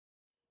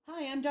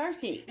am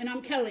Darcy. And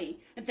I'm Kelly.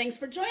 And thanks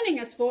for joining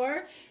us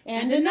for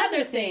And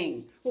Another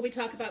Thing, where we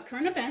talk about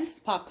current events,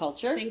 pop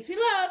culture, things we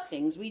love,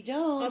 things we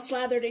don't, all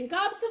slathered in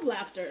gobs of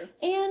laughter,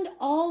 and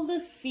all the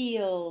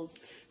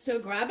feels. So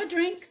grab a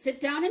drink, sit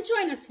down, and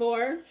join us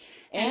for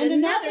And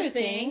Another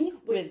Thing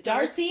with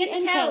Darcy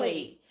and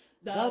Kelly,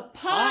 the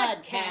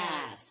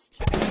podcast.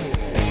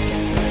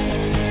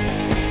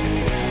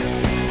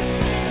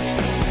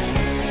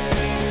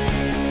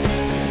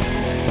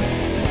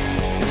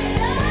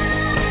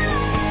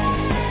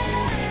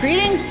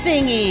 Greetings,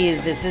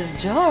 Thingies. This is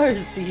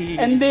Darcy.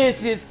 And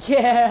this is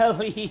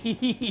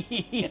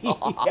Kelly.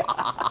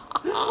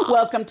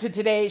 Welcome to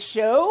today's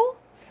show.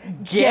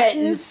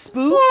 Getting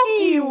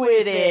spooky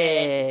with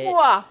it.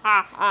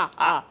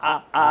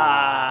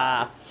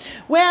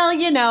 Well,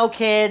 you know,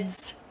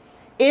 kids,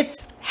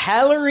 it's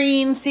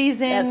Halloween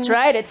season. That's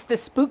right. It's the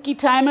spooky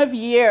time of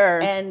year.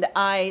 And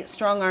I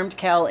strong-armed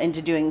Kel into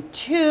doing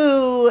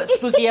 2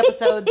 spooky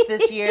episodes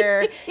this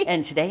year.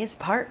 And today is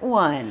part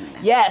 1.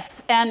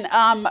 Yes. And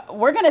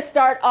we're going to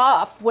start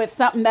off with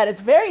something that is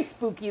very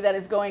spooky that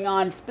is going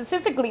on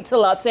specifically to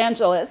Los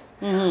Angeles.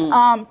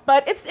 Mm-hmm.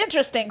 But it's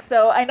interesting.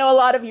 So I know a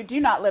lot of you do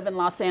not live in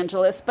Los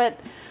Angeles, but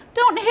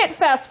don't hit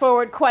fast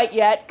forward quite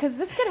yet because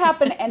this could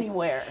happen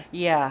anywhere.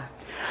 Yeah.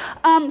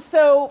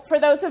 So for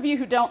those of you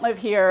who don't live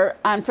here,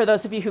 and for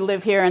those of you who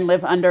live here and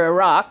live under a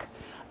rock,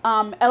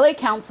 LA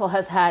Council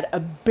has had a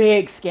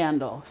big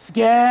scandal.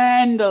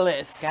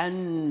 Scandalous.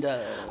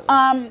 Scandal.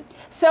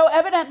 So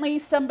evidently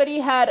somebody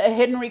had a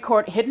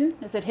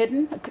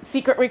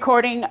secret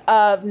recording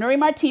of Nuri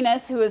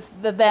Martinez, who is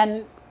the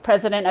then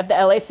president of the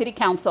LA City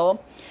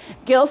Council,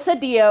 Gil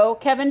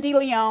Cedillo, Kevin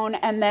DeLeon,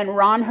 and then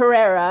Ron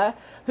Herrera,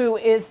 who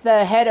is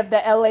the head of the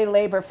LA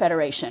Labor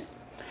Federation.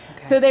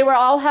 So they were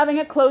all having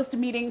a closed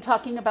meeting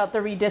talking about the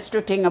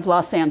redistricting of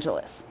Los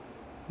Angeles.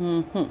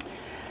 Mm-hmm.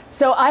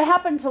 So I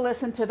happened to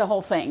listen to the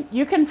whole thing.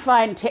 You can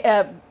find,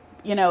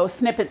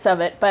 snippets of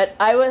it, but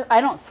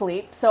I don't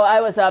sleep. So I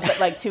was up at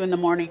like 2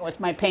 a.m. with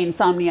my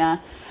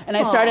painsomnia, and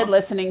I started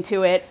listening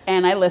to it,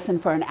 and I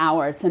listened for an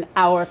hour. It's an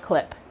hour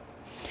clip.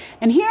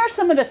 And here are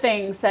some of the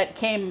things that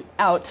came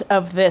out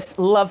of this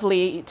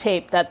lovely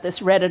tape that this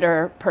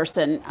Redditor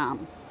person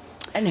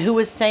and who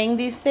was saying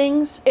these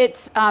things?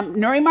 It's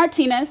Nuri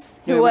Martinez,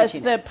 who was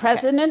the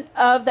president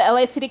of the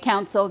LA City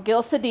Council,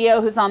 Gil Cedillo,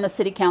 who's on the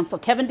City Council,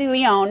 Kevin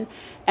DeLeon,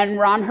 and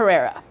Ron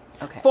Herrera.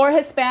 Okay. 4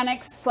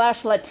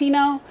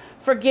 Hispanics/Latino.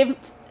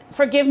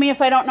 Forgive me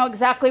if I don't know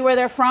exactly where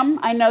they're from.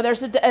 I know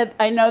there's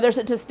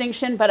a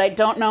distinction, but I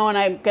don't know, and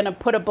I'm going to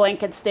put a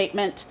blanket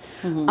statement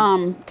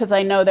because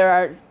I know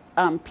there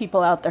are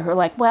people out there who are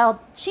like,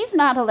 well, she's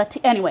not a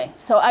Latino. Anyway,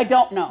 so I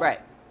don't know. Right.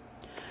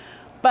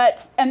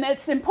 And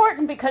it's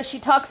important because she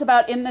talks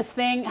about in this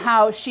thing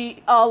how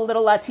all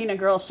little Latina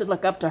girls should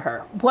look up to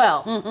her.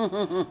 Well,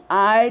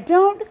 I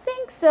don't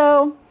think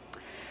so.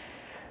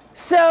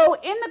 So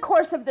in the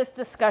course of this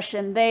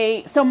discussion,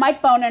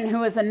 Mike Bonin,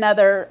 who is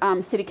another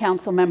city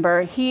council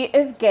member, he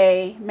is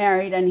gay,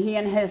 married, and he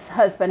and his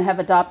husband have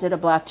adopted a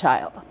black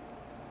child.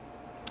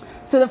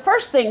 So the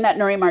first thing that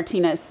Nuri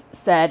Martinez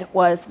said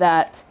was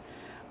that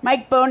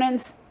Mike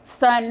Bonin's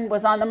son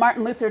was on the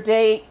Martin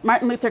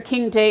Luther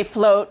King Day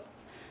float,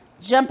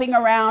 jumping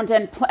around,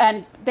 and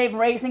they're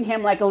raising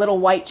him like a little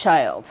white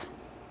child.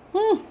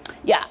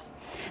 Yeah.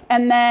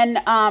 And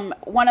then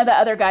one of the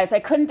other guys, I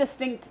couldn't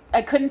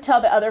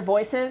tell the other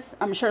voices.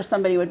 I'm sure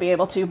somebody would be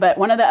able to, but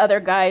one of the other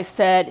guys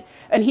said,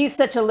 and he's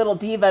such a little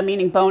diva,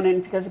 meaning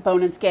Bonin, because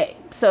Bonin's gay.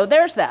 So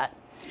there's that.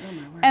 Oh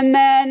my word. And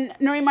then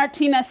Nuri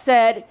Martinez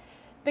said,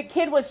 the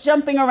kid was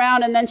jumping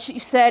around, and then she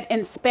said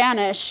in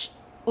Spanish,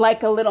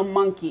 like a little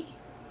monkey.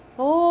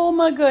 Oh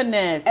my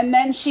goodness. And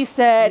then she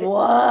said,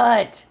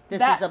 what?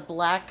 This is a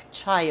black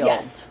child.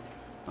 Yes.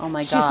 Oh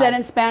my God. She said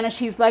in Spanish,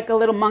 he's like a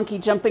little monkey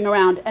jumping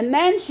around. And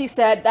then she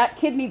said, that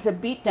kid needs a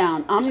beat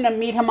down. I'm going to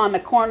meet him on the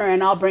corner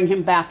and I'll bring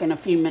him back in a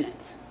few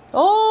minutes.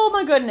 Oh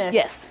my goodness.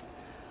 Yes.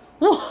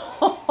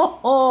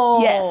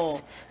 Whoa.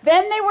 Yes.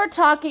 Then they were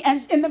talking,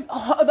 and in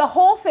the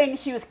whole thing,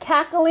 she was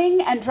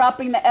cackling and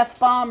dropping the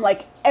F-bomb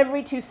like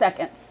every 2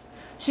 seconds.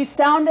 She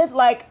sounded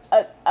like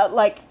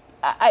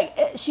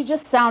she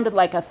just sounded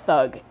like a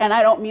thug. And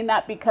I don't mean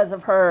that because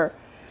of her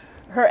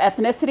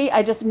ethnicity.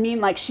 I just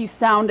mean like she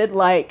sounded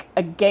like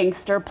a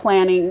gangster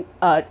planning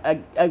a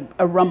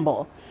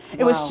rumble.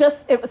 It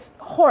was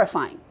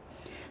horrifying.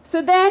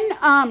 So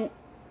then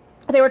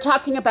they were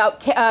talking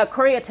about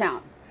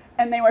Koreatown.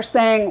 And they were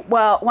saying,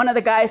 well, one of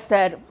the guys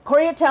said,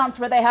 Koreatown's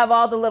where they have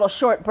all the little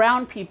short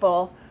brown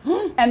people.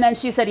 And then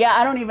she said, yeah,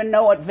 I don't even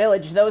know what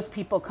village those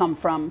people come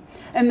from.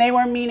 And they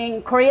were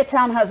meaning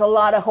Koreatown has a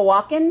lot of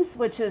Oaxacans,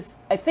 which is,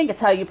 I think it's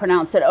how you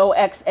pronounce it,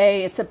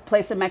 O-X-A. It's a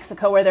place in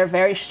Mexico where they're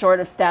very short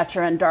of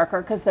stature and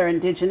darker because they're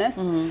indigenous.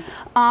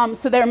 Mm-hmm.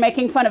 So they're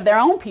making fun of their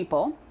own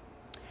people.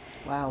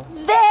 Wow.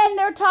 Then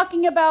they're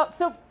talking about,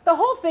 so the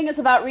whole thing is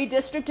about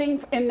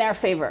redistricting in their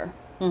favor.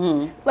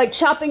 Mm-hmm. Like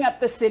chopping up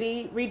the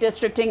city,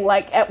 redistricting.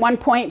 Like at one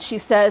point she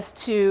says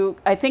to,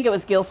 I think it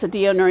was Gil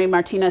Cedillo, Nuri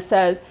Martinez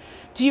said,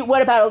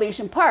 what about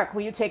Elysian Park?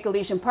 Will you take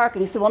Elysian Park?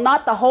 And he said, well,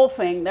 not the whole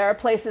thing. There are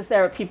places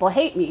there where people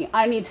hate me.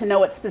 I need to know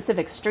what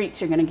specific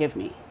streets you're going to give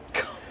me.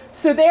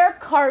 So they're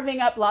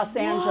carving up Los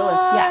Angeles.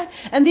 Yeah.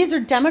 And these are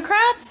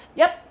Democrats?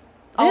 Yep.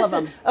 All of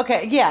them.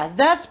 Okay, yeah,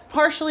 that's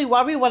partially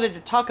why we wanted to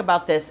talk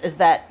about this, is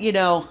that, we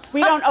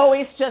don't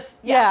always just...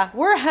 Yeah,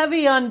 we're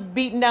heavy on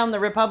beating down the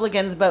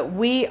Republicans, but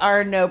we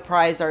are no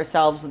prize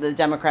ourselves with the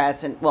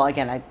Democrats. And, well,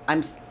 again,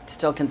 I'm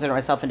still consider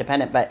myself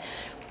independent, but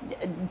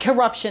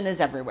corruption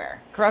is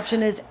everywhere.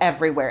 Corruption is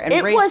everywhere. And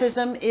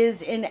racism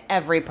is in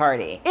every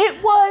party.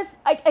 It was,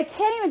 I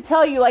can't even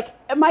tell you, like,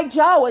 my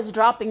jaw was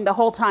dropping the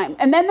whole time.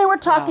 And then they were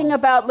talking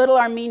about Little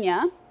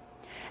Armenia.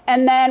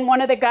 And then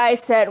one of the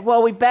guys said,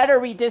 well, we better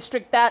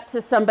redistrict that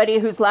to somebody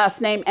whose last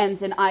name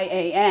ends in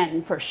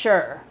IAN for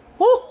sure.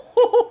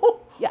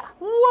 Yeah.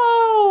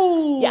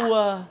 Whoa.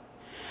 Yeah.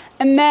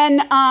 And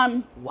then,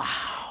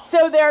 wow.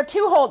 So there are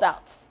two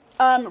holdouts.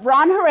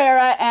 Ron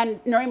Herrera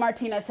and Nuri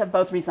Martinez have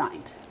both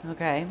resigned.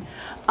 Okay.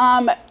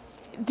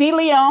 De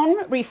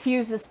Leon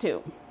refuses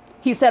to.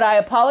 He said, I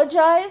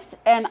apologize,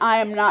 and I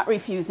am not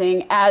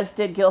refusing, as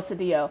did Gil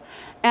Cedillo.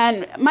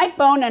 And Mike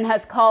Bonin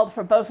has called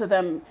for both of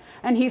them.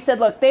 And he said,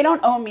 look, they don't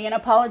owe me an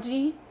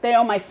apology. They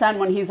owe my son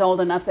when he's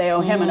old enough. They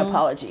owe him an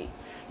apology.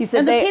 He said,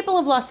 and the people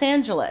of Los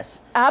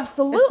Angeles.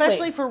 Absolutely.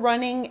 Especially for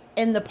running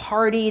in the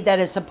party that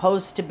is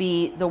supposed to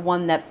be the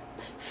one that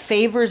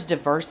favors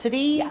diversity.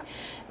 Yeah.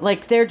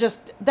 Like, they're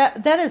just,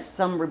 that is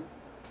some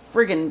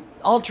friggin'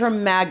 ultra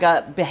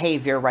MAGA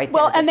behavior right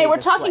there. Well, and they were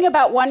talking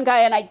about one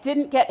guy, and I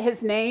didn't get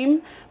his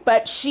name,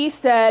 but she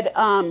said,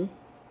 and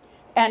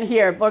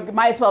here,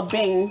 might as well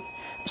bing.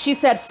 She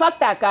said, fuck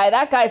that guy.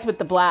 That guy's with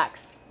the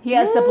blacks. He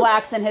has the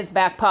blacks in his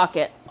back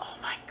pocket. Oh,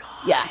 my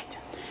God. Yeah.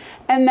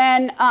 And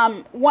then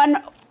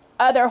one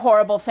other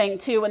horrible thing,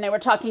 too, when they were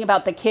talking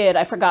about the kid,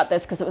 I forgot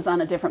this because it was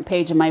on a different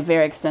page in my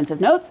very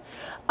extensive notes.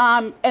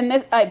 And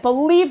this, I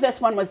believe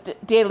this one was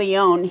De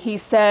Leon. He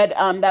said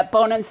that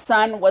Bonin's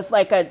son was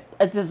like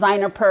a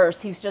designer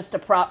purse. He's just a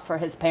prop for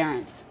his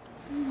parents.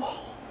 Whoa.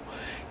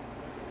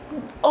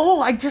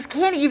 Oh, I just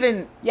can't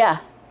even. Yeah.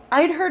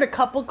 I'd heard a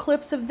couple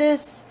clips of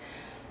this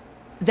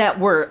that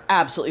were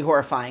absolutely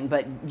horrifying,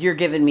 but you're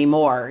giving me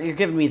more. You're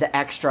giving me the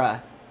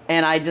extra.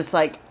 And I just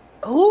like,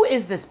 who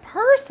is this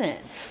person?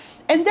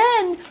 And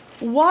then,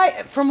 why,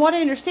 from what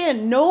I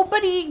understand,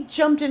 nobody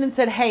jumped in and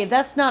said, hey,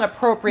 that's not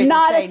appropriate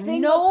not to say. A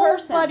single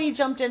person. Nobody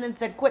jumped in and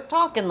said, quit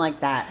talking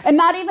like that. And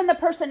not even the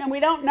person, and we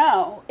don't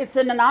know. It's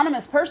an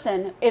anonymous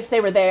person, if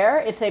they were there,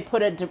 if they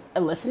put a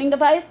listening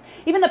device.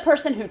 Even the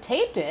person who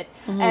taped it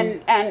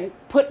and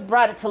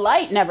brought it to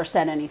light never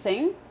said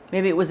anything.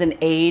 Maybe it was an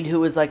aide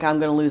who was like, I'm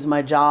going to lose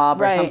my job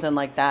or something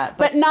like that.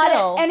 But not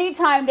at any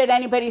time did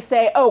anybody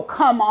say, oh,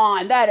 come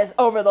on, that is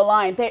over the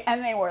line.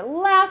 They were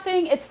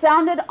laughing. It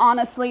sounded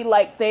honestly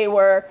like they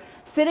were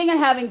sitting and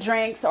having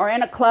drinks or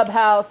in a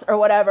clubhouse or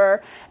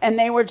whatever, and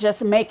they were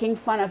just making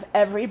fun of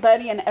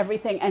everybody and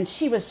everything. And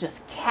she was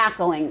just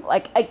cackling.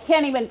 Like, I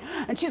can't even.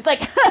 And she's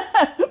like,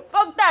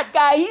 fuck that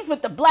guy. He's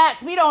with the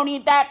blacks. We don't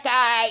need that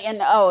guy.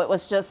 And it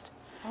was just,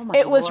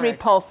 it was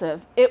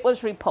repulsive. It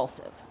was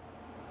repulsive.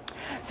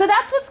 So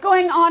that's what's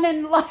going on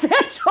in Los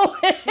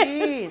Angeles.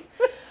 Jeez.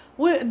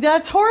 Well,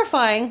 that's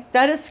horrifying.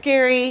 That is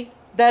scary.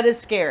 That is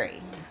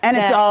scary. And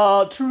it's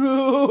all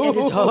true. And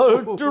it's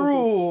all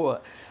true.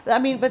 I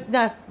mean, but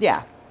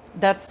yeah.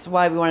 That's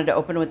why we wanted to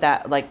open with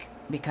that, like,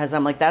 because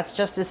I'm like, that's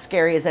just as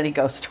scary as any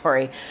ghost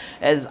story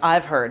as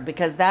I've heard.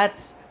 Because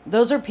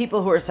those are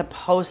people who are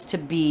supposed to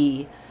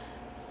be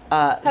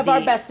have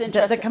our best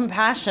interest. The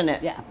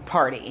compassionate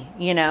party,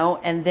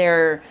 and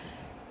they're.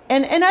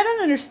 And I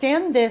don't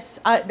understand this.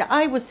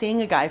 I was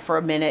seeing a guy for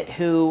a minute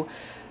who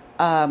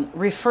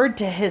referred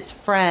to his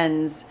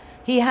friends.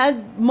 He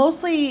had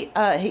mostly,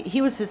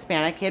 he was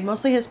Hispanic. He had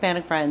mostly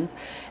Hispanic friends.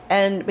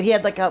 But he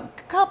had like a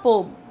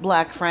couple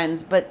black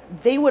friends, but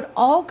they would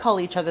all call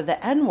each other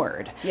the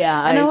N-word.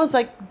 Yeah. And I was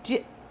like,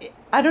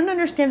 I don't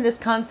understand this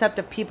concept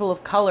of people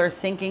of color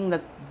thinking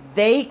that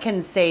they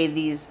can say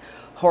these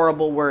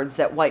horrible words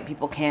that white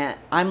people can't.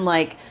 I'm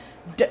like,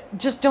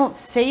 just don't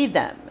say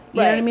them. You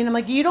know what I mean? I'm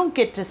like, you don't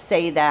get to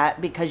say that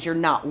because you're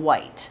not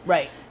white.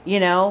 Right.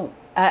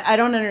 I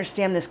don't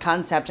understand this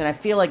concept, and I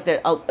feel like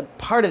that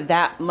part of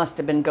that must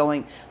have been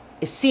going.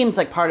 It seems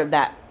like part of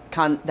that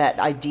that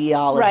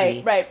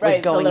ideology was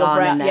going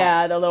on in that.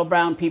 Yeah, the little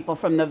brown people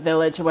from the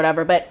village or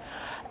whatever. But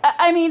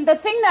I mean, the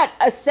thing that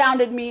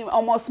astounded me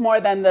almost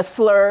more than the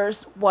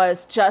slurs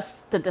was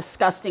just the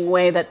disgusting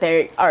way that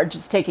they are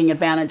just taking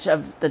advantage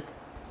of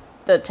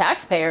the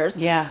taxpayers.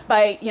 Yeah.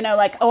 By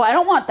like, oh, I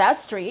don't want that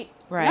street.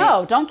 Right.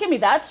 No, don't give me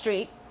that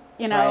street.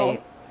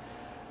 Right.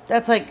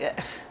 That's like,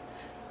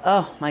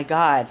 oh my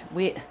God,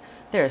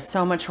 there is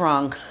so much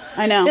wrong.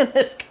 I know. In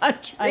this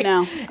country. I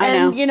know.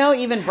 And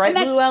even bright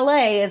blue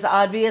LA is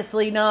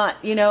obviously not,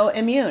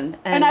 immune.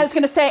 And I was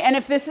going to say, and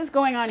if this is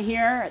going on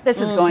here,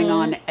 this is going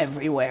on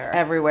everywhere.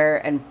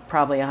 Everywhere, and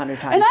probably 100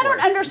 times. And I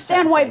don't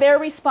understand why they're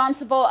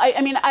responsible.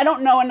 I mean, I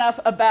don't know enough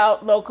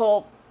about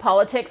local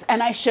politics,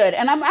 and I should.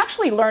 And I'm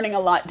actually learning a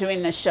lot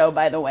doing this show,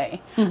 by the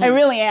way. I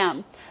really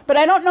am. But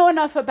I don't know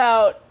enough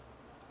about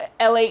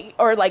LA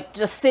or like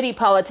just city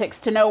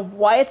politics to know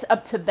why it's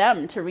up to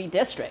them to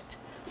redistrict.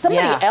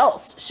 Somebody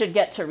else should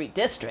get to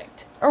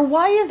redistrict. Or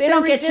why is they there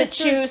don't get to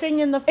choose redistricting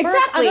in the first?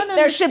 Exactly. I don't understand.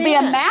 There should be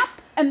a map,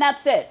 and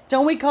that's it.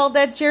 Don't we call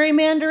that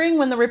gerrymandering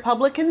when the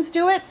Republicans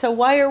do it? So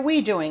why are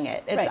we doing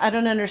it? I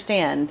don't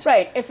understand.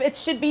 Right. If it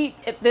should be,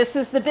 if this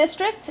is the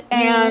district,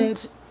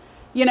 and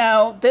you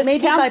know, this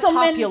maybe councilman,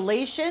 by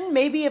population,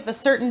 maybe if a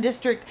certain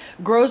district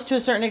grows to a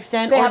certain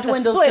extent They or have to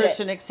dwindles split to a it.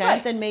 certain extent,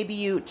 Right. then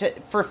maybe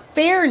for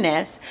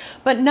fairness,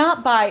 but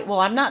not by,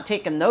 well, I'm not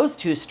taking those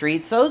two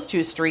streets. Those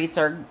two streets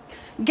are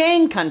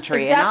gang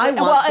country, exactly. and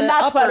I want and the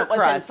that's upper what it was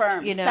crust,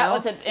 inferred. you know? That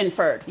was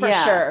inferred for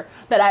Yeah. sure.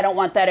 That I don't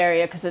want that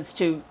area because it's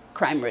too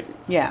crime-ridden.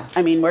 Yeah.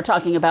 I mean, we're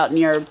talking about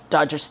near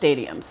Dodger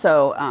Stadium,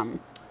 so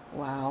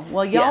Wow.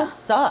 Well, y'all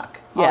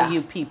suck, Yeah. all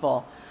you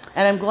people.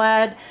 And I'm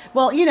glad,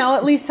 well, you know,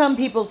 at least some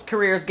people's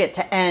careers get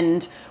to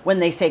end when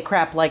they say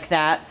crap like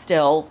that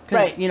still.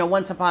 Because, Right. you know,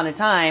 once upon a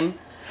time.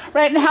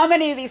 right. And how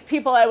many of these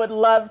people I would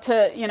love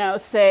to, you know,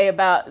 say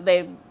about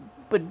they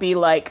would be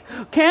like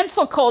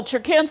cancel culture,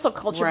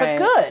 Right.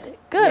 but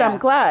good. Yeah. I'm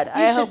glad.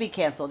 You I should hope be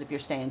canceled if you're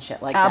saying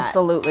shit like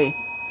absolutely,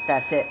 that.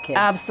 That's it, kids.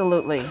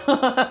 absolutely.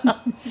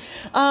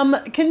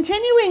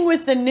 Continuing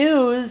with the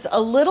news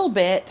a little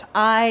bit,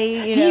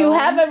 Do you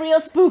have a real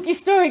spooky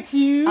story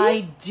too?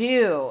 I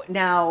do.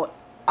 Now,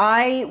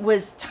 I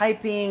was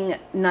typing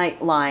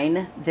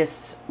Nightline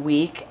this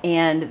week,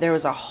 and there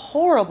was a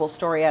horrible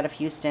story out of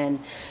Houston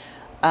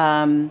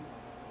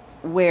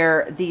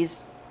where the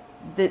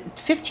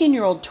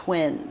 15-year-old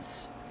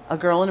twins, a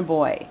girl and a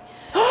boy,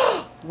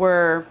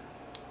 were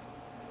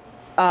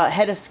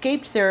had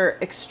escaped their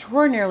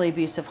extraordinarily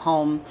abusive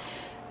home,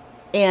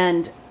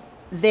 and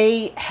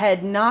they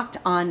had knocked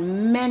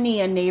on many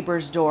a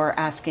neighbor's door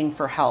asking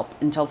for help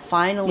until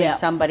finally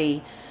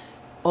somebody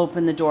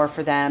opened the door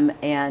for them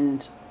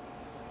and,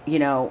 you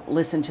know,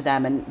 listened to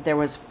them. And there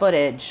was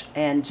footage,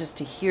 and just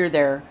to hear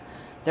their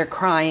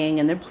crying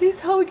and their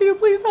please help, can you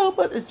please help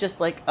us? It's just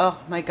like, oh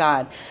my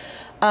God.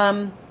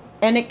 And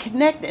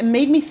it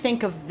made me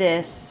think of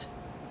this.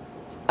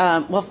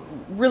 Well,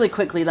 really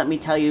quickly, let me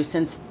tell you,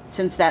 since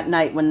that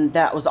night when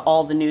that was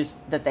all the news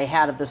that they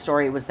had of the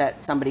story was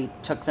that somebody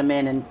took them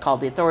in and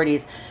called the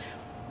authorities,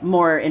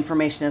 more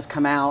information has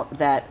come out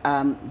that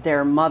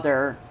their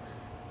mother,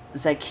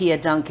 Zykia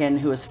Duncan,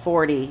 who is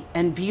 40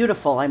 and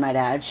beautiful, I might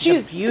add.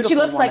 She's a beautiful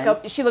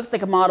woman. She looks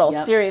like a model.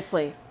 Yep.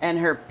 Seriously. And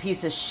her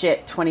piece of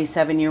shit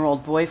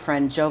 27-year-old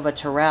boyfriend, Jova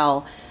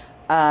Terrell,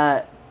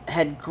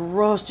 had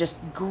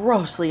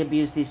grossly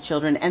abused these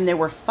children, and there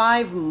were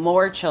 5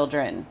 more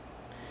children.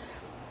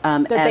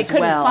 That they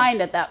couldn't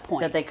find at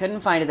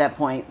that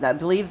point. I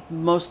believe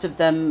most of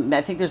them,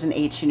 I think there's an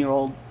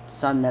 18-year-old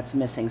son that's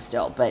missing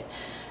still, but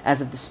as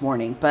of this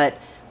morning. But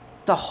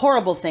the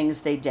horrible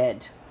things they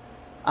did,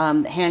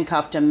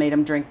 handcuffed them, made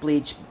them drink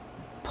bleach,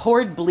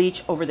 poured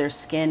bleach over their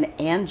skin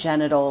and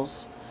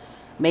genitals,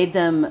 made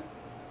them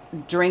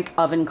drink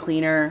oven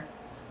cleaner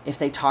if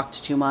they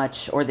talked too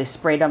much, or they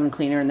sprayed oven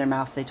cleaner in their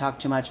mouth if they talked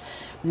too much,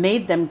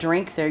 made them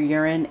drink their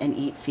urine and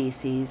eat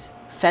feces,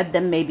 fed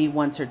them maybe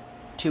once or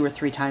 2 or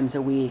 3 times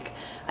a week.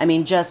 I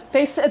mean, just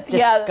they said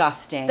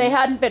disgusting. They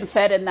hadn't been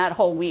fed in that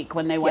whole week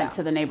when they went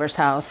to the neighbor's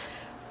house.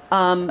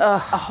 A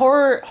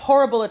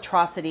horrible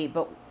atrocity.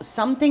 But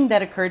something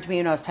that occurred to me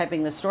when I was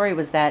typing the story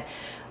was that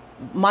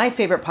my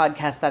favorite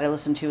podcast that I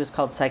listen to is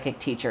called Psychic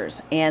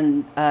Teachers,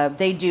 and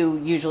they do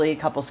usually a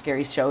couple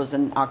scary shows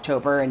in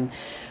October, and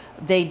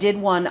they did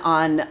one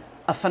on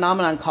a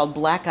phenomenon called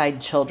black-eyed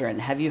children.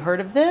 Have you heard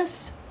of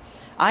this?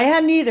 I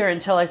hadn't either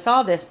until I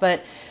saw this,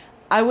 but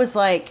I was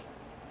like,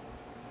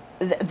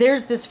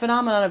 there's this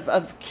phenomenon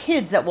of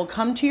kids that will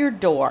come to your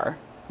door,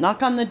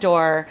 knock on the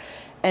door,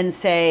 and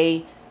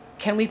say,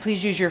 can we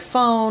please use your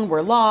phone?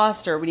 We're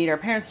lost, or we need our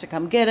parents to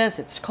come get us.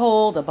 It's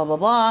cold, blah, blah,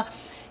 blah.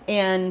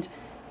 And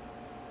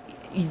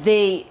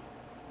they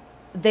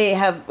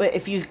have,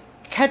 if you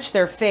catch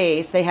their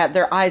face,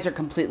 their eyes are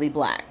completely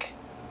black,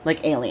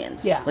 like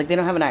aliens. Yeah. Like they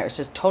don't have an iris,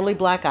 just totally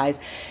black eyes.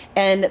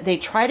 And they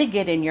try to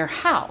get in your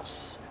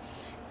house,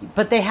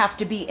 but they have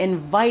to be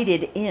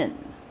invited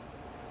in.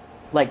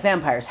 Like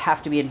vampires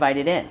have to be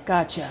invited in.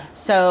 Gotcha.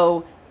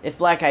 So if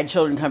black-eyed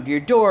children come to your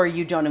door,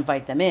 you don't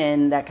invite them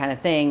in, that kind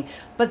of thing.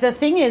 But the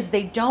thing is,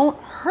 they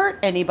don't hurt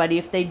anybody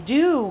if they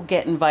do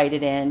get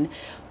invited in.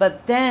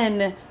 But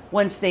then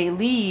once they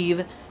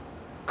leave,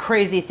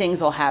 crazy things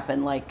will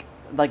happen, like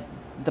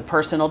the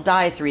person will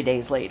die 3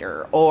 days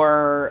later,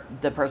 or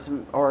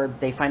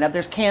they find out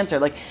there's cancer.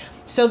 Like,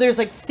 so there's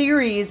like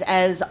theories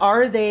as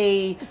are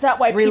they Is that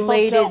why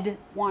related? people don't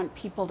want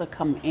people to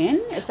come in?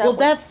 Is that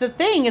That's the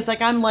thing. It's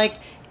like, I'm like,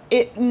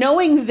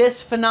 knowing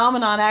this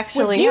phenomenon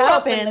actually Would you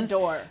happens. open the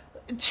door?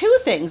 2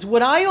 things.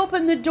 Would I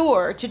open the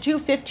door to 2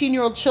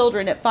 15-year-old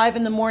children at 5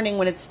 a.m.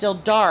 when it's still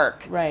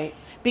dark? Right.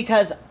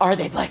 Because are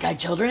they black-eyed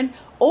children?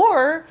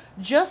 Or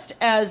just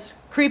as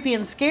creepy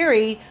and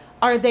scary,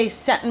 are they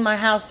setting my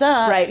house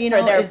up? Right, You for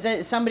know, their- is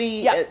it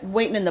somebody Yeah.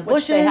 waiting in the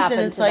Which they bushes? happen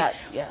And it's to like, that,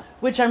 yeah.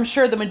 which I'm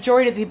sure the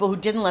majority of the people who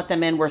didn't let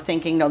them in were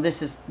thinking, no,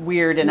 this is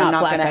weird and I'm Not not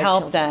going to black-eyed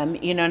help children.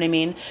 them. You know what I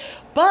mean?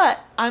 But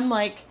I'm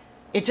like,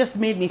 it just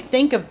made me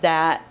think of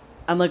that.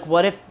 I'm like,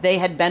 what if they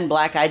had been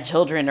black-eyed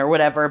children or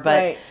whatever? But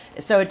Right.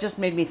 so it just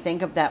made me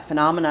think of that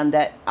phenomenon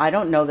that I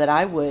don't know that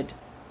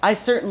I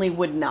certainly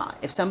would not.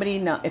 If somebody,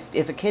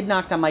 if a kid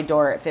knocked on my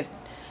door at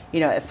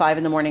 5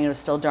 in the morning and it was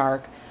still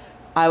dark,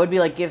 I would be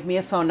like, give me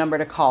a phone number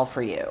to call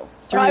for you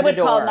through I the would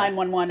door. call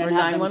 911 and or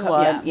have them come,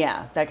 911,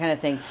 yeah, that kind of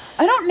thing.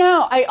 I don't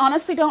know. I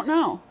honestly don't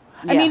know.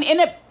 I Yeah. mean,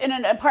 in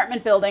an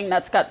apartment building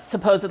that's got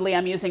supposedly,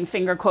 I'm using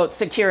finger quotes,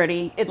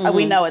 security.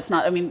 We know it's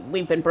not. I mean,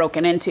 we've been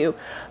broken into,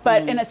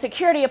 but in a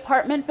security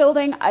apartment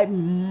building, I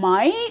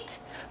might.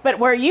 But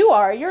where you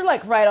are, you're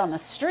like right on the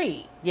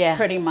street. Yeah,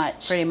 pretty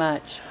much. Pretty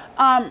much.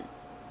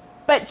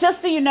 But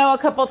just so you know, a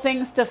couple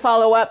things to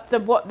follow up.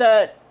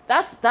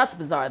 That's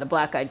bizarre. The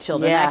black-eyed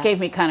children. Yeah. That gave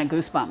me kind of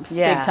goosebumps,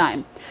 Yeah. big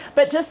time.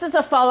 But just as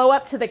a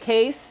follow-up to the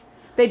case,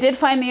 they did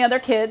find the other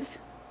kids.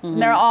 And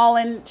they're all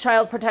in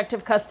child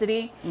protective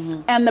custody,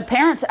 and the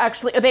parents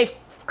actually they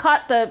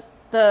caught the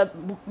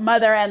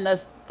mother and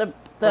the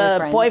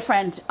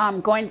boyfriend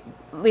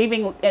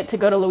leaving it to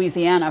go to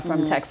Louisiana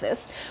from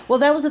Texas. Well,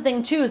 that was the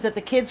thing too, is that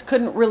the kids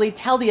couldn't really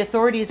tell the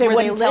authorities where they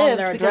wouldn't tell them lived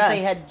their because address.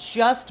 they had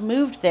just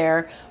moved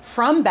there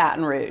from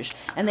Baton Rouge,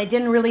 and they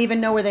didn't really even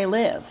know where they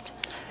lived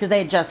because they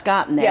had just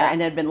gotten there Yeah.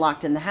 and had been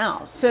locked in the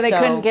house. So they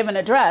couldn't give an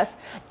address,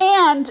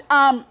 and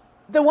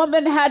the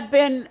woman had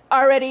been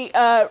already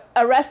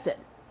arrested.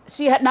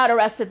 She had not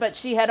arrested, but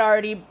she had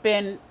already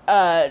been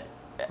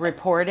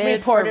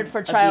reported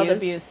for child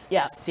abuse.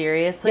 Yeah.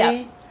 Seriously?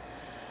 Yeah.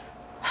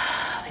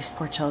 These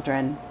poor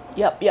children.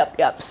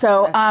 Yep.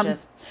 So That's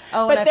just.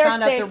 Oh, but and I they're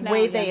found out safe the now,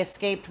 way yeah. they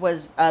escaped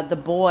was the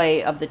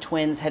boy of the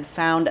twins had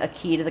found a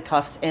key to the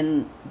cuffs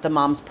in the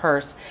mom's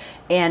purse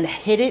and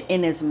hid it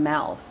in his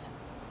mouth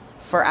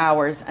for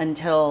hours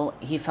until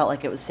he felt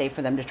like it was safe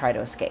for them to try to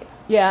escape.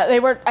 Yeah, they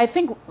were, I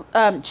think,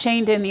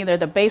 chained in either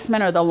the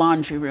basement or the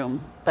laundry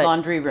room. But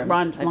Laundry room.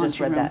 I just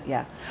read that,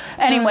 yeah.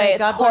 Anyway, it's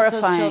God bless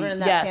horrifying. those children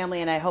and that Yes.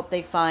 family, and I hope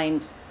they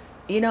find,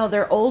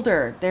 they're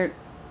older.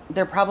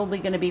 They're probably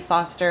going to be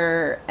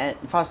foster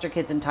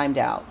kids and timed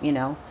out,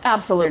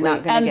 Absolutely. They're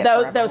not gonna And get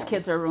forever those homes.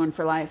 kids are ruined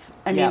for life.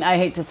 I mean, Yep. I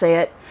hate to say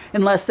it,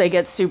 unless they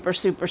get super,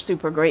 super,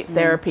 super great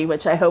therapy,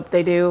 which I hope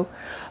they do.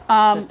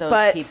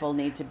 Those people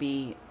need to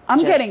be. I'm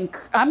getting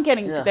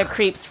the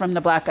creeps from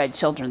the black-eyed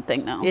children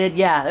thing now. It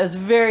was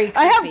very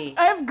creepy.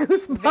 I have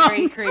goosebumps.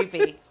 Very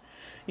creepy.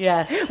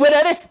 Yes. What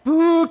other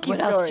spooky What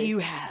stories? else do you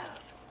have?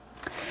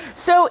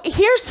 So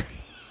here's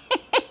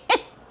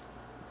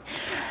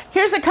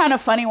a kind of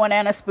funny one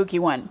and a spooky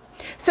one.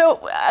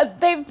 So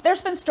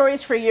there's been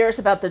stories for years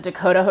about the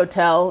Dakota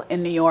Hotel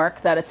in New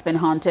York, that it's been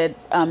haunted.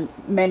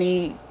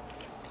 Many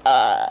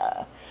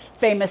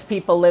famous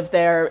people live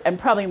there, and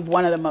probably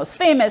one of the most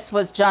famous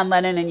was John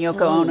Lennon and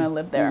Yoko Ono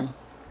lived there.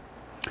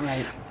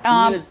 Right.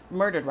 And he was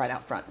murdered right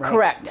out front, right?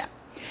 Correct. Yeah.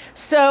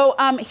 So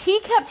he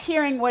kept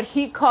hearing what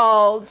he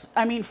called,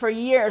 for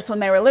years when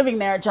they were living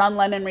there, John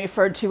Lennon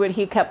referred to what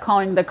he kept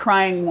calling the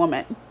crying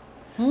woman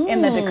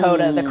in the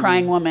Dakota, the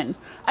crying woman.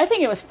 I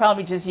think it was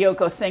probably just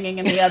Yoko singing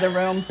in the other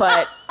room,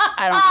 but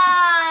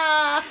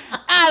I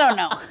don't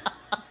know.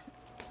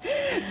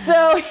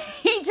 So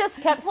he just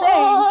kept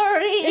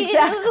saying,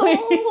 exactly.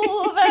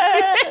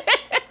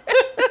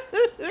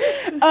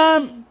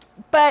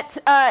 But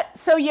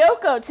so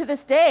Yoko to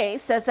this day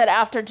says that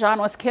after John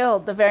was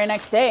killed, the very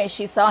next day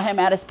she saw him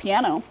at his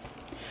piano.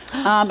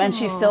 And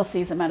she still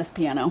sees him at his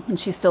piano, and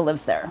she still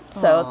lives there.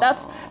 So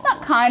that's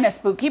not kind of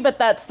spooky, but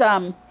that's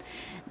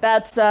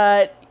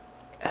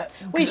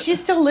Wait, she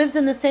still lives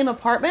in the same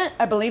apartment?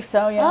 I believe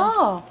so, yeah.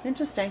 Oh,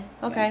 interesting.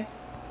 Okay.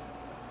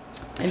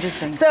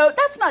 Interesting. So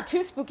that's not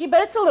too spooky,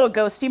 but it's a little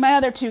ghosty. My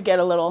other two get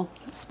a little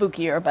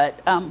spookier, but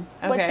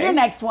what's Okay. your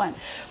next one?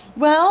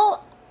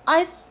 Well,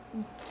 I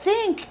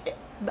think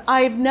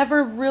I've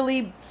never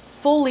really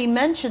fully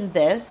mentioned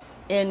this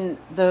in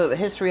the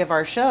history of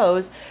our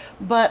shows,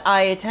 but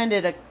I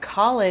attended a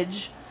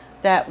college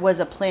that was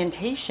a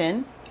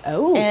plantation.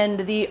 Oh.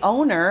 And the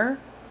owner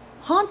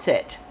haunts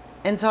it.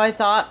 And so I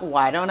thought,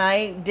 why don't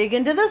I dig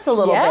into this a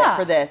little bit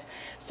for this?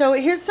 So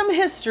here's some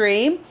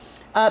history.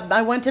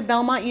 I went to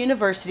Belmont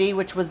University,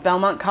 which was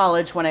Belmont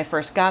College when I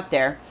first got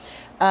there.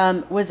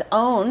 Was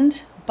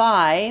owned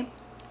by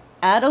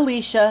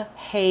Adelicia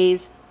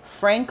Hayes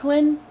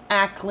Franklin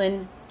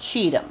Acklin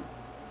Cheatham.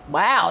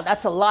 Wow,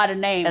 that's a lot of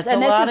names. That's and a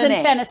this lot is of in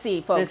names.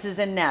 Tennessee, folks. This is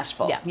in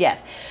Nashville. Yeah.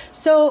 Yes.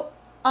 So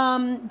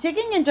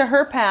digging into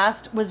her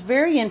past was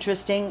very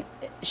interesting.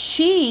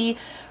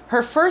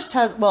 Her first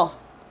husband, well,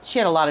 she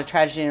had a lot of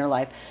tragedy in her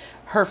life.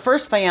 Her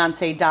first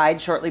fiance died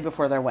shortly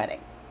before their wedding.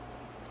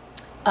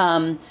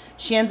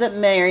 She ends up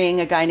marrying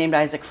a guy named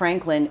Isaac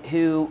Franklin,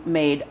 who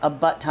made a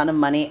butt ton of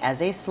money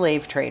as a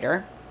slave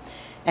trader.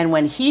 And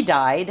when he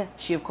died,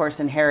 she of course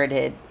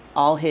inherited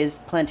all his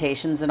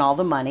plantations and all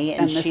the money,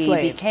 and the she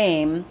slaves.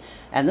 became,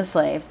 and the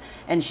slaves,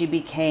 and she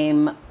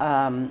became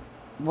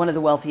one of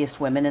the wealthiest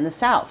women in the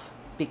South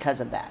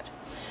because of that.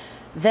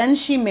 Then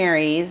she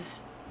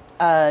marries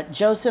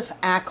Joseph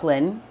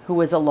Acklin, who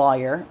was a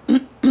lawyer,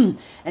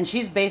 and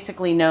she's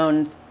basically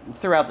known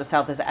throughout the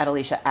South as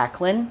Adelicia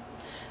Acklin.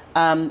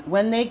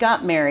 When they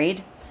got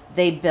married,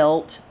 they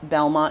built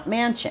Belmont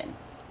Mansion.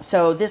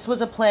 So this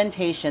was a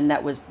plantation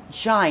that was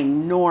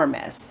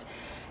ginormous,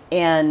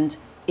 and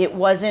it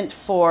wasn't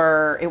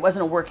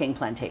a working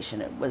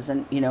plantation. It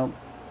wasn't,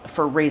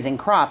 for raising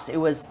crops. It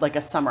was like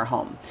a summer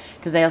home,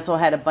 because they also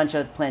had a bunch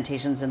of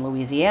plantations in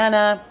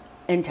Louisiana,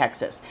 in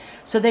Texas.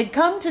 So they'd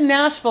come to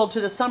Nashville to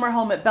the summer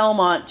home at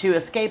Belmont to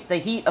escape the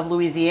heat of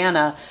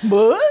Louisiana.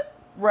 What?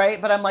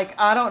 Right? But I'm like,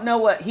 I don't know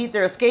what heat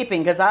they're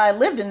escaping, because I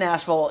lived in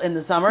Nashville in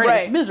the summer and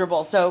it's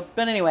miserable. So,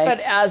 but anyway. But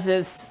as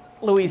is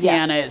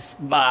Louisiana is,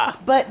 bah.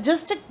 But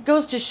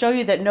goes to show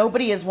you that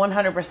nobody is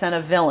 100%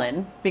 a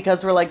villain,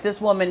 because we're like,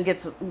 this woman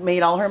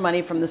made all her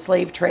money from the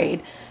slave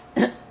trade,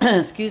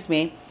 excuse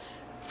me,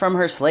 from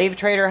her slave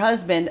trader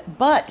husband,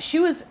 but she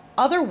was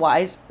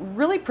otherwise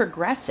really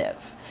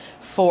progressive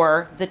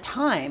for the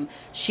time.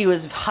 She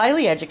was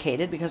highly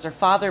educated because her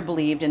father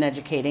believed in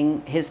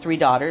educating his 3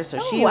 daughters, so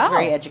she was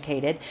very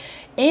educated.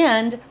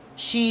 And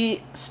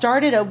she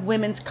started a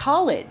women's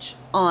college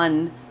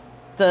on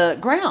the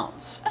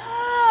grounds.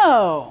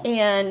 Oh.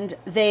 And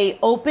they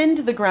opened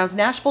the grounds.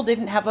 Nashville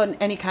didn't have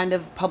any kind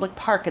of public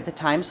park at the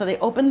time, so they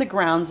opened the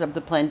grounds of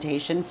the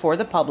plantation for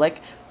the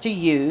public to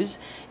use.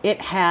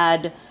 It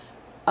had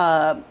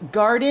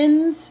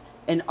gardens,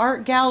 an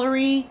art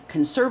gallery,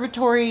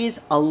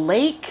 conservatories, a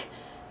lake,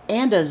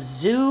 and a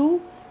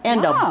zoo,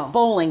 and a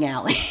bowling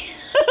alley.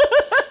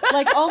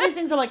 Like, all these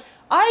things. I'm like,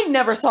 I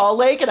never saw a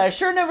lake, and I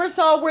sure never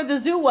saw where the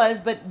zoo was.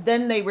 But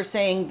then they were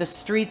saying the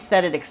streets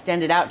that it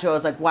extended out to. I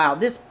was like, wow,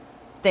 this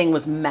thing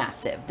was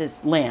massive,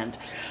 this land.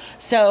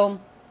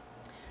 So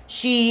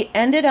she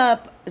ended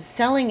up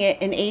selling it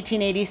in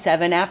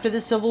 1887 after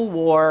the Civil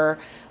War,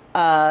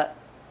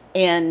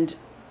 and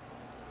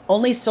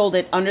only sold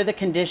it under the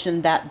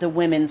condition that the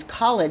women's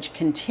college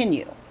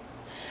continue.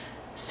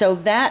 So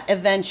that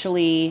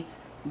eventually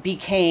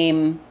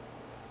became,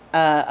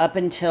 up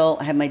until,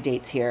 I have my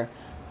dates here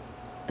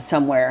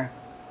somewhere,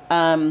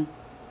 from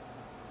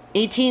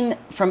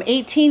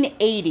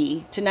 1880 to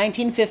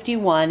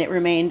 1951, it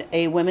remained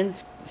a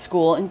women's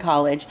school and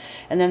college.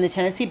 And then the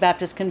Tennessee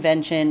Baptist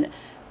Convention,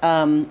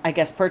 I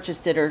guess,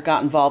 purchased it or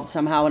got involved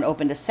somehow and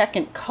opened a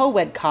second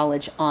co-ed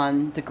college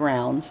on the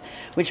grounds,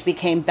 which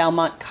became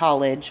Belmont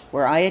College,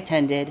 where I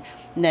attended.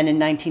 And then in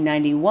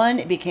 1991,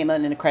 it became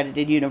an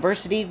accredited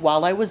university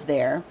while I was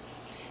there.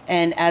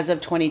 And as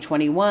of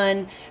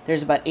 2021,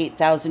 there's about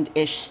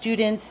 8,000-ish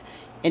students.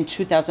 In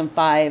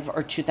 2005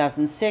 or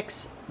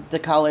 2006,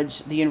 the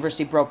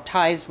university broke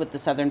ties with the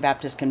Southern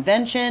Baptist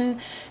Convention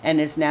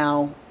and is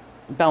now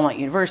Belmont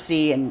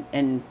University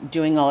and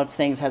doing all its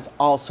things, has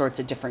all sorts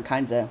of different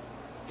kinds of.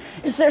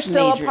 Is there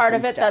still a part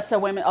of it stuff. that's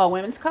all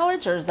women's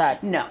college, or is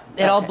that? No,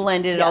 it all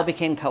blended, it all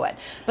became co-ed.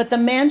 But the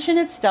mansion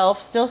itself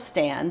still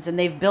stands, and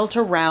they've built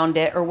around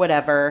it or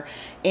whatever.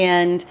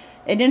 And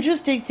an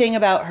interesting thing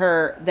about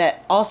her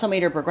that also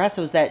made her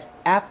progressive was that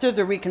after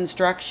the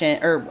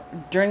Reconstruction, or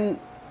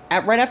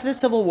right after the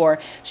Civil War,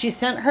 she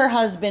sent her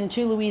husband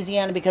to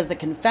Louisiana because the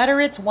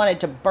Confederates wanted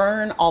to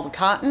burn all the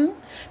cotton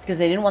because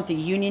they didn't want the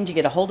Union to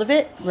get a hold of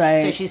it. Right.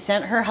 So she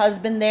sent her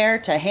husband there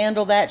to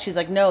handle that. She's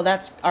like, no,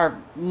 that's our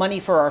money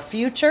for our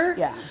future.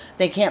 Yeah.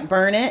 They can't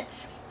burn it.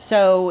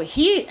 So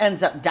he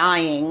ends up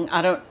dying.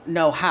 I don't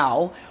know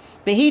how,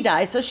 but he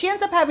dies. So she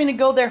ends up having to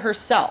go there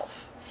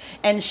herself.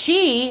 And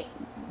she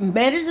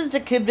manages to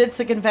convince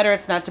the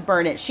Confederates not to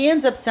burn it. She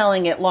ends up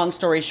selling it, long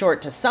story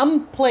short, to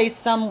some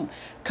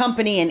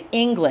company in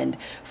England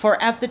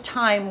for, at the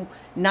time,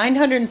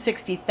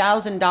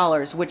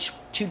 $960,000, which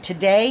to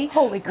today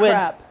Holy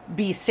crap. would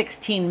be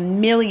 $16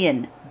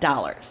 million.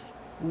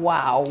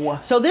 Wow.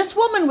 So this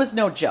woman was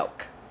no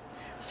joke.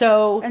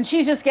 So, and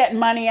she's just getting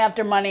money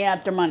after money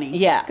after money.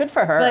 Yeah. Good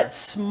for her. But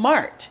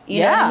smart.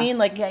 You know what I mean?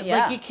 Like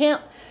you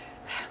can't.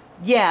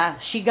 Yeah,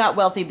 she got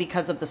wealthy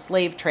because of the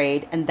slave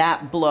trade, and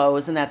that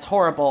blows, and that's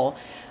horrible.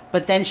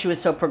 But then she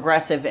was so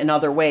progressive in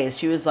other ways.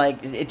 She was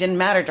like, it didn't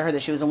matter to her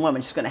that she was a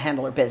woman. She's going to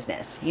handle her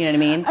business. You know what I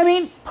mean? I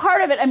mean,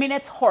 part of it,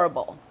 it's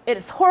horrible. It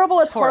is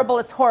horrible. It's horrible.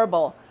 It's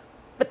horrible.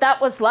 But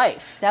that was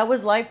life. That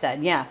was life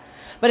then, yeah.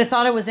 But I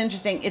thought it was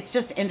interesting. It's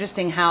just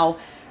interesting how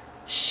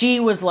she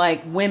was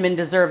like, women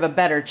deserve a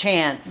better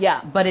chance.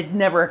 Yeah. But it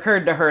never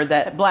occurred to her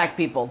that black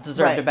people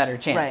deserved a better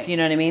chance. Right. You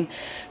know what I mean?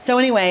 So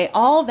anyway,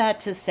 all that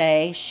to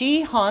say,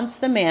 she haunts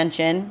the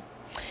mansion,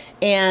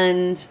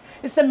 and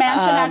is the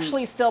mansion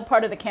actually still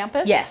part of the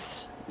campus?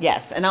 Yes.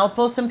 And I'll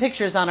post some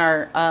pictures on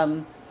our,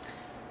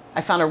 I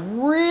found a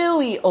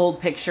really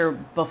old picture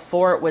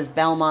before it was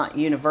Belmont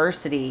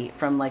University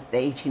from like the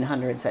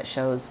 1800s that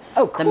shows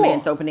the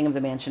opening of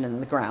the mansion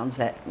and the grounds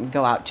that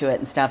go out to it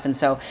and stuff. And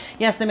so,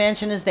 yes, the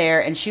mansion is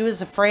there. And she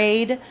was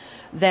afraid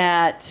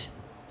that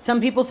some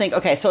people think,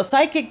 okay, so a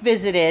psychic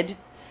visited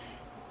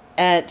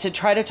to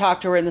try to talk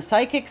to her. And the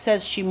psychic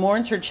says she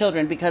mourns her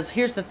children because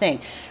here's the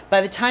thing.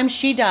 By the time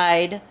she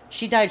died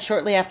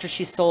shortly after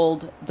she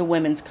sold the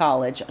women's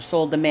college,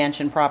 sold the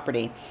mansion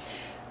property.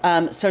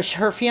 So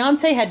her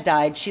fiance had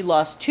died. She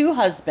lost 2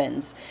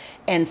 husbands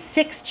and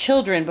 6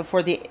 children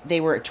before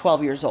they were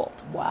 12 years old.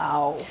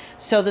 Wow.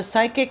 So the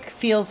psychic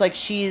feels like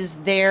she's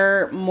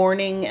there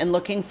mourning and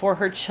looking for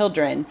her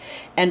children,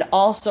 and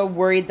also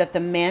worried that the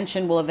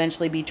mansion will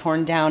eventually be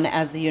torn down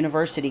as the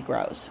university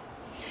grows.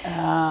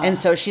 And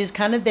so she's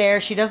kind of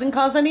there. She doesn't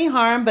cause any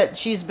harm, but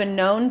she's been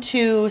known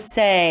to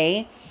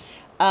say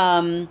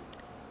that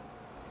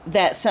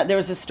there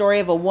was a story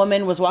of a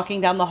woman was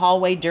walking down the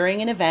hallway during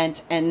an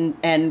event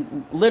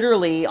and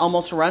literally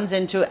almost runs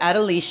into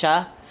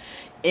Adelicia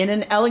in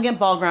an elegant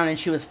ball gown, and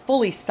she was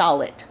fully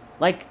solid,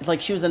 like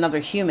she was another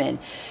human,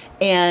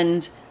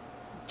 and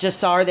just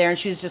saw her there, and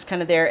she was just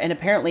kind of there, and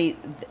apparently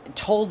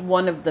told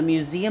one of the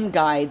museum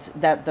guides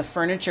that the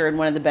furniture in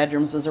one of the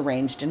bedrooms was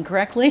arranged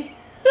incorrectly.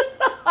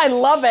 I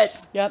love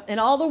it. Yep. And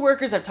all the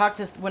workers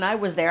when I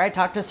was there, I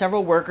talked to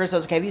several workers. I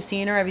was like, have you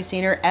seen her? Have you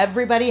seen her?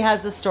 Everybody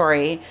has a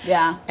story.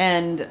 Yeah.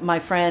 And my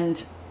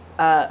friend,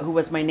 who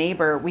was my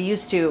neighbor, we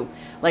used to,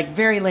 like,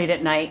 very late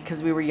at night,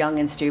 because we were young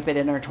and stupid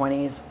in our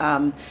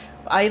 20s.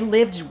 I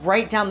lived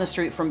right down the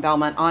street from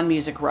Belmont on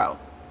Music Row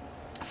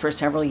for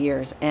several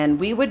years. And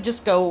we would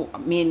just go,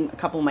 me and a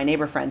couple of my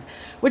neighbor friends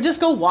would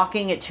just go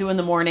walking at 2 a.m.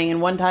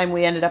 And one time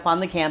we ended up on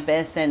the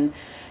campus, and,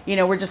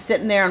 we're just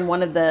sitting there on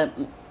one of the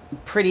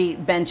pretty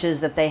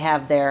benches that they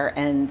have there.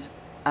 And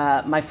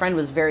my friend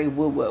was very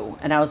woo-woo.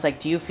 And I was like,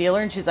 do you feel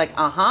her? And she's like,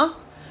 uh-huh.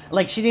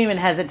 Like, she didn't even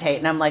hesitate.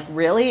 And I'm like,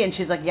 really? And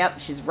she's like, yep,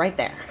 she's right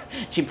there.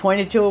 She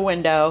pointed to a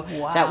window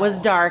that was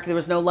dark. There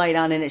was no light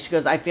on in it. She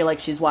goes, I feel like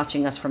she's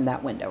watching us from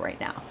that window right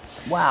now.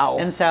 Wow.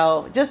 And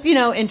so just,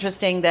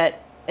 interesting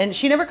that, and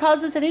she never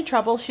causes any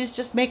trouble. She's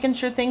just making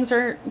sure things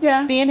are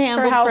being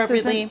handled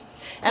appropriately.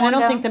 And I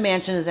don't think the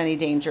mansion is any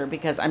danger,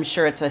 because I'm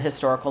sure it's a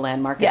historical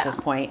landmark at this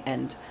point.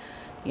 And,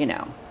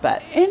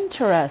 but.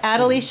 Interesting.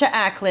 Adelicia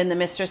Acklin, the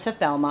mistress of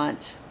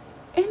Belmont.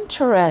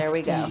 Interesting. There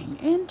we go.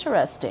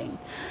 Interesting.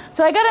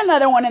 So I got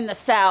another one in the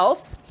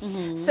South.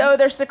 Mm-hmm. So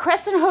there's the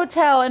Crescent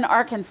Hotel in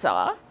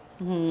Arkansas,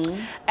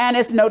 and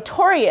it's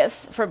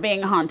notorious for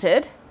being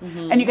haunted,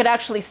 and you could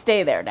actually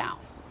stay there now.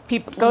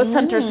 Ghost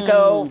hunters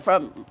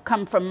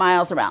come from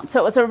miles around. So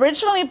it was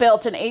originally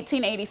built in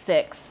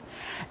 1886,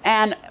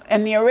 and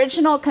in the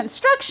original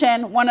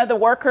construction, one of the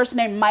workers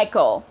named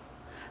Michael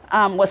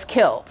was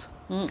killed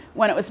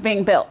when it was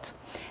being built.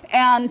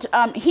 And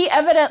he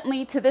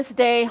evidently, to this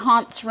day,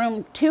 haunts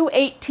room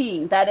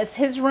 218. That is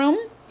his room.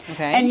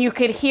 Okay. And you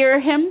could hear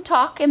him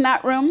talk in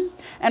that room.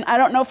 And I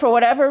don't know, for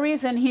whatever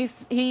reason, he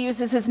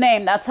uses his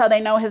name. That's how they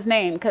know his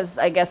name, because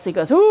I guess he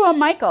goes, ooh, I'm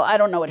Michael. I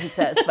don't know what he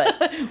says,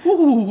 but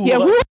ooh. Yeah,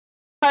 ooh,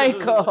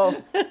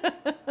 Michael.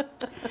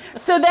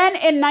 So then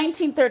in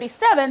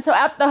 1937, so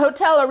the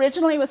hotel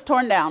originally was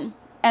torn down.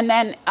 And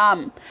then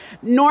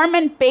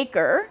Norman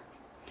Baker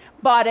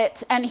bought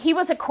it, and he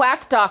was a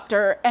quack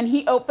doctor, and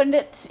he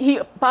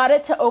bought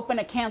it to open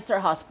a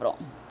cancer hospital.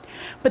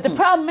 But the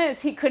problem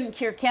is he couldn't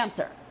cure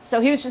cancer. So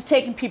he was just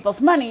taking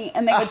people's money,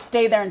 and they would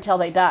stay there until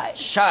they died.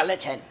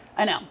 Charlatan.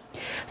 I know.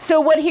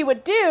 So what he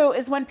would do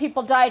is when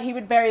people died, he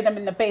would bury them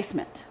in the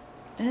basement.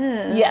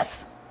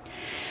 Yes.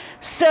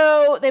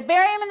 So they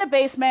bury him in the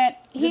basement.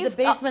 The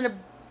basement of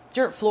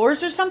dirt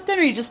floors or something,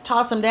 or you just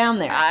toss them down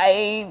there?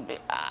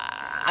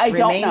 I don't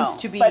know. Remains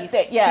to be. But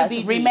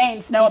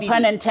remains, no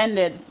pun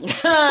intended.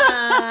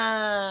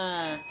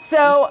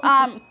 So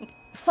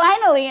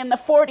finally, in the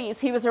 40s,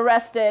 he was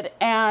arrested,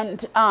 and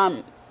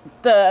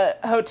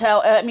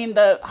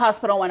the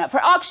hospital went up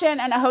for auction,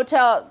 and a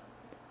hotel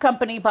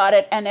company bought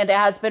it, and it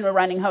has been a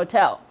running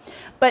hotel.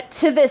 But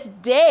to this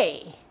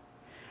day,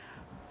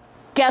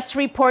 guests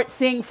report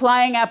seeing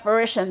flying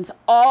apparitions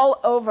all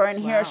over and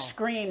hear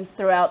screams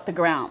throughout the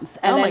grounds.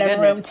 And then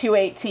in room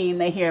 218,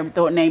 they hear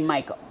the name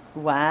Michael.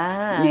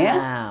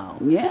 Wow.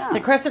 Yeah. The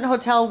Crescent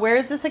Hotel, where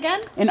is this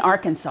again? In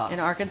Arkansas. In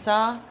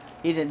Arkansas?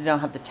 You don't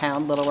have the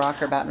town, Little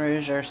Rock or Baton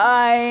Rouge or something?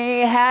 I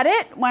had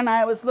it when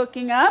I was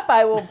looking up.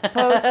 I will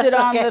post it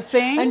on the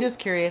thing. I'm just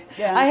curious.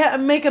 Yeah. I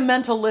make a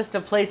mental list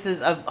of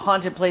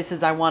haunted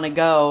places I want to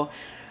go.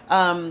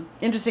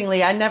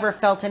 Interestingly, I never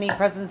felt any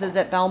presences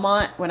at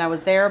Belmont when I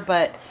was there,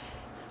 but...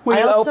 Were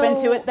you open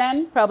to it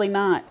then? Probably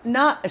not.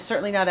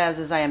 Certainly not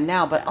as I am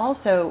now, but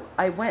also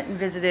I went and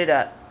visited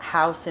a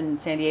house in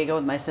San Diego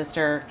with my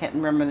sister. Can't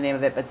remember the name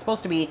of it, but it's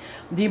supposed to be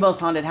the most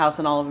haunted house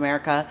in all of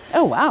America.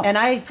 Oh, wow. And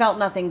I felt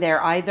nothing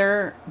there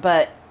either,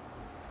 but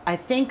I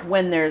think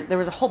when there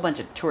was a whole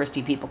bunch of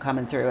touristy people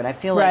coming through, and I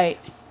feel like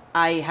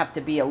I have to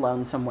be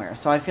alone somewhere.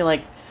 So I feel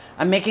like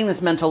I'm making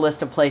this mental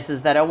list of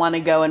places that I want to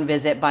go and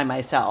visit by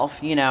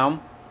myself,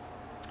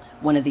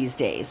 one of these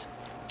days.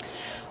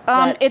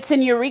 It's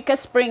in Eureka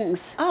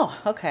Springs. Oh,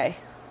 okay.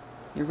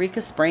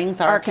 Eureka Springs,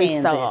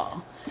 Arkansas.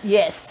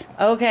 Yes.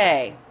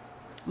 Okay.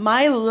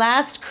 My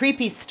last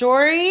creepy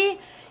story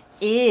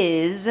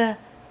is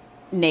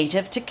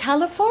native to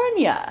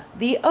California,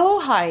 the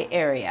Ojai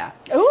area.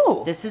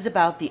 Ooh. This is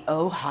about the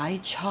Ojai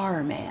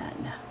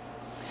Charman.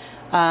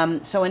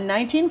 So in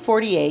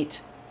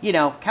 1948,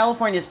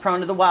 California's prone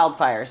to the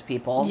wildfires,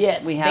 people.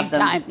 Yes, we have big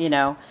time.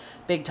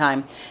 big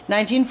time.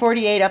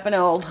 1948 up in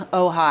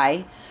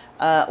Ojai.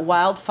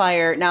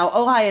 Wildfire. Now,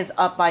 Ojai is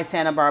up by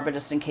Santa Barbara,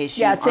 just in case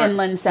you it's aren't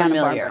inland Santa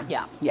familiar.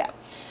 Barbara. Yeah.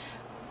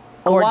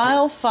 A Gorgeous.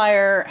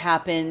 wildfire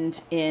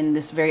happened in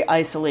this very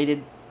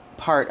isolated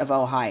part of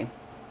Ojai.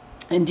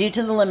 And due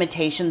to the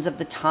limitations of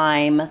the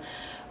time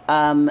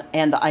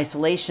and the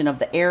isolation of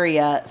the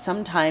area,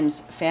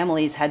 sometimes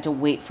families had to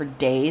wait for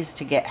days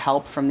to get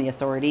help from the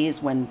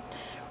authorities when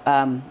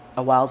a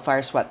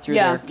wildfire swept through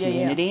their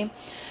community. Yeah.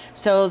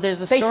 So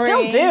there's a story.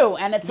 They still do,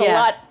 and it's a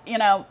lot,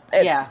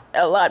 it's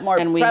a lot more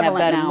and we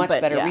prevalent have now, much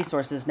better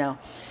resources now.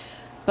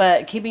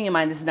 But keeping in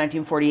mind, this is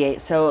 1948.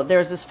 So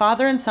there's this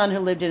father and son who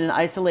lived in an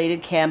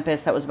isolated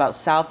campus that was about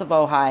south of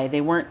Ojai.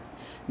 They weren't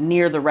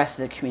near the rest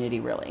of the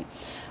community, really,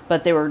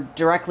 but they were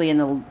directly in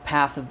the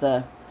path of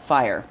the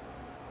fire.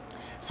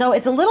 So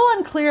it's a little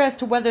unclear as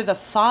to whether the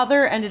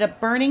father ended up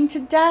burning to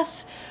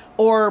death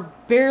or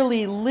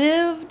barely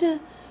lived.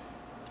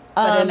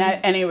 But at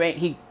any rate,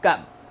 he's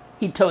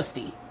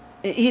toasty.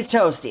 He's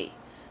toasty.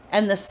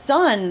 And the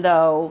son,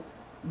 though,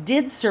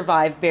 did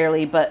survive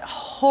barely, but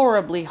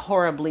horribly,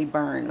 horribly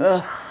burned.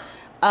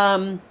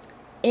 And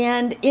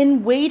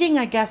in waiting,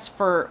 I guess,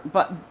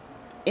 but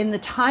in the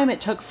time it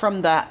took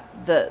from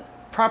the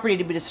property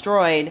to be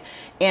destroyed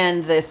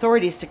and the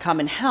authorities to come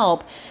and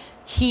help,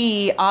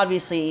 he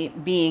obviously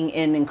being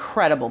in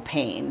incredible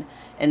pain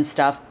and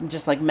stuff,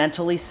 just like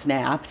mentally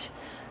snapped.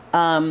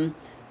 When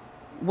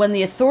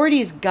the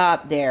authorities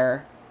got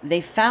there,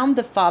 they found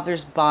the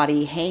father's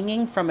body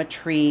hanging from a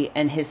tree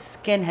and his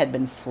skin had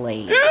been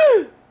flayed.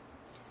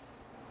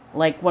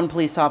 Like one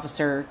police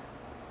officer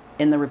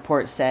in the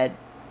report said,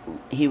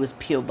 he was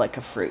peeled like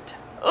a fruit.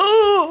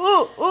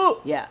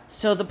 Yeah.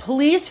 So the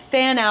police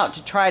fan out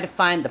to try to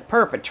find the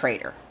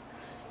perpetrator,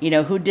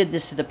 who did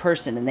this to the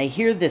person. And they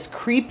hear this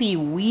creepy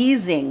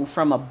wheezing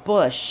from a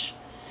bush,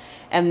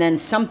 and then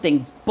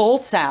something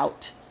bolts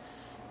out.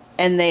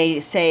 And they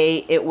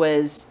say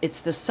it's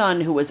the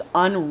son who was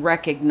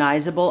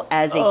unrecognizable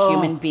as a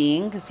human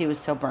being because he was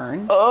so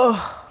burned.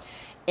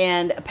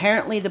 And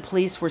apparently the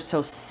police were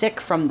so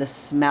sick from the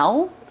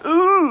smell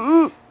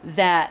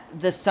that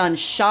the son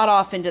shot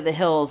off into the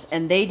hills,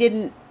 and they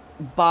didn't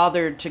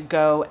bother to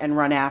go and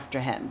run after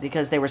him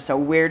because they were so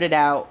weirded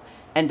out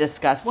and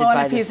disgusted by the smell.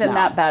 Well, if he's in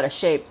that bad a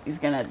shape, he's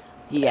going to...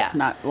 Yeah. It's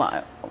not...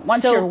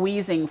 Once you're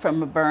wheezing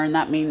from a burn,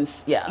 that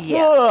means... Yeah.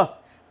 Ugh.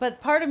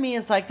 But part of me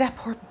is like, that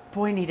poor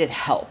boy needed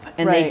help,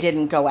 and they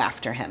didn't go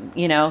after him,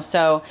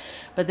 So,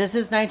 but this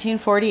is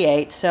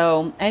 1948.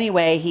 So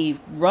anyway, he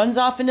runs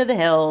off into the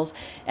hills,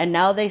 and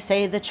now they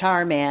say the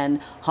Charman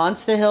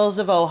haunts the hills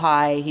of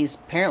Ojai. He's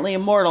apparently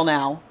immortal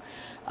now.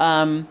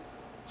 And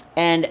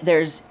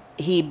most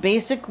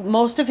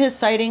of his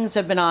sightings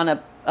have been on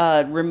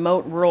a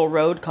remote rural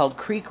road called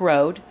Creek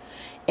Road,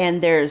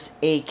 and there's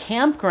a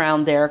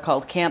campground there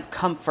called Camp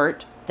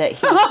Comfort that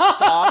he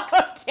stalks.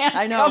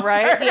 I know, Comfort.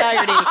 Right? The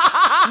irony.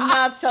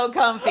 Not so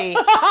comfy.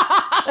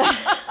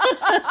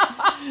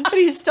 But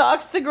he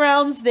stalks the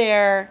grounds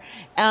there.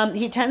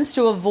 He tends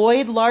to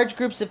avoid large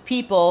groups of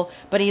people,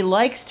 but he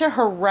likes to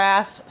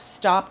harass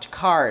stopped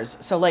cars.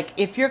 So, like,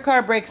 if your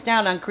car breaks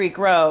down on Creek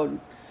Road,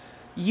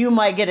 you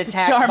might get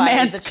attacked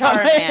by the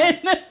Charman.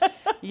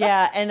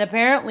 Yeah, and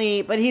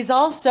apparently, but he's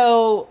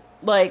also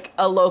like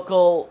a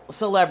local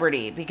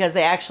celebrity because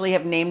they actually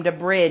have named a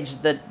bridge,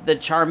 the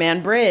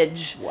Charman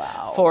Bridge,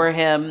 for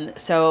him.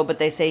 So, but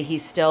they say he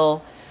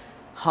still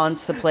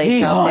haunts the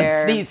place out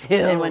there. These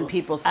hills. And when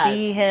people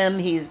see him,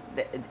 he's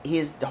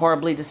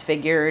horribly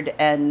disfigured,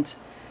 and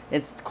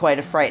it's quite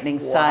a frightening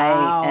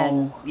sight.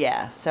 And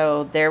yeah,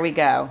 so there we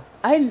go.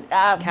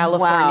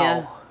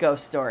 California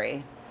ghost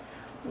story.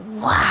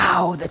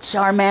 Wow, the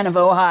Charman of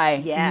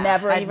Ojai. Yeah,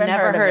 never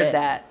heard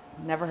that.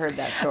 Never heard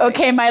that story.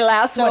 Okay, my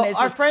last one is...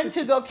 our friends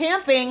who go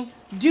camping,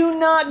 do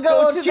not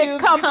go to the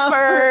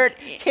Comfort.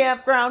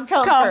 Campground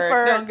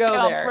Comfort. Don't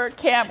go there.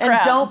 Campground.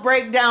 And don't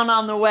break down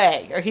on the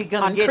way, or he's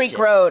going to get you. On Creek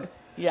Road.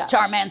 Yeah.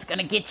 Charman's going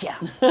to get you.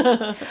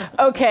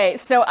 Okay,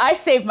 so I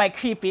saved my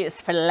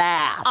creepiest for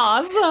last.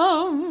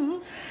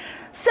 Awesome.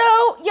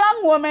 So,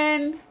 young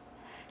woman,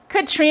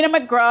 Katrina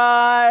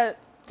McGraw,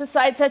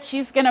 decides that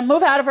she's going to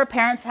move out of her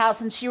parents'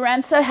 house, and she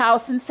rents a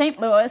house in St.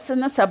 Louis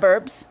in the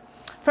suburbs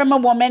from a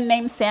woman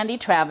named Sandy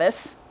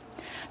Travis.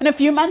 And a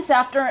few months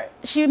after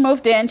she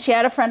moved in, she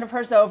had a friend of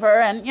hers over,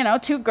 and,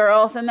 two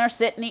girls, and they're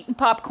sitting eating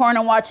popcorn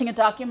and watching a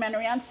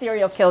documentary on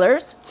serial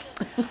killers.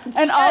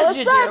 And all of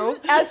a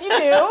sudden, as you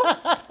do,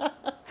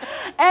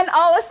 and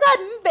all of a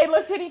sudden, they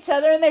looked at each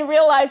other and they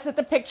realized that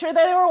the picture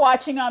that they were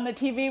watching on the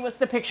TV was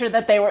the picture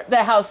that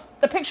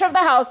the picture of the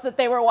house that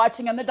they were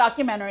watching in the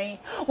documentary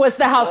was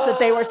the house that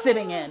they were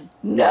sitting in.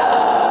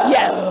 No!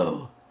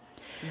 Yes.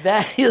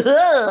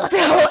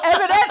 So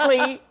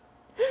evidently,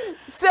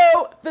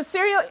 the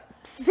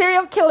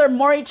serial killer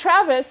Maury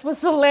Travis was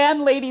the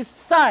landlady's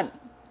son.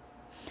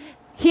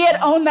 He had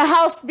owned the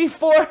house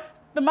before.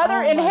 The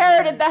mother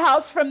inherited the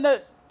house from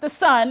the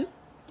son,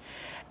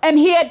 And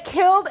he had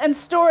killed and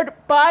stored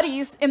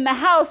bodies in the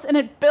house and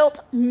had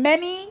built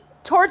many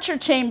torture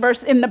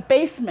chambers in the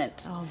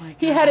basement. Oh my God.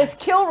 He had his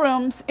kill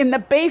rooms in the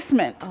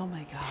basement. Oh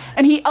my God.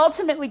 And he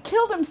ultimately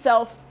killed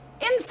himself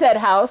in said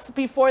house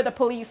before the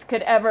police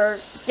could ever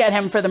get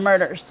him for the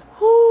murders.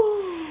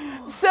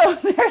 So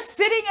they're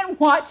sitting and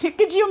watching.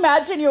 Could you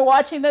imagine you're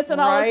watching this and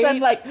all of a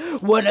sudden, like,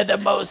 one of the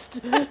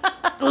most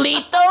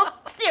lethal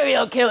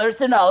serial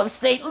killers in all of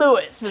St.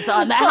 Louis was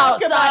on the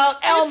house on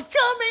Elm. It's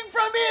coming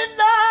from in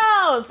the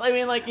house. I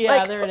mean, like, yeah,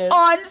 like, there it is.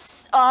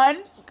 On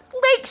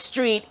Lake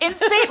Street in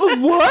St. Louis.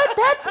 What?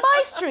 That's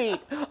my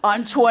street.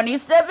 On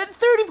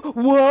 2730.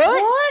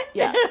 What?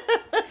 Yeah.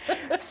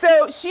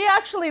 So she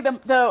actually,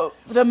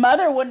 the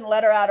mother wouldn't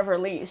let her out of her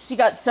lease. She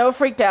got so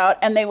freaked out,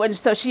 and they wouldn't.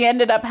 So she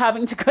ended up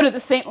having to go to the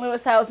St.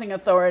 Louis Housing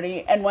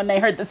Authority. And when they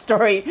heard the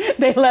story,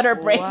 they let her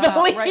break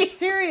the lease. Right?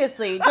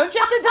 Seriously, don't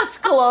you have to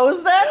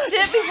disclose that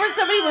shit before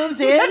somebody moves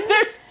in?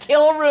 There's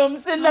kill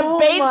rooms in the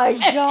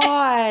basement. Oh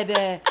my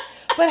God.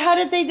 But how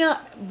did they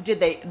not?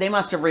 They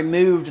must have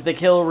removed the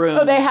kill rooms.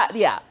 Oh, they had.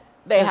 Yeah,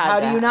 they had. How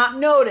do you not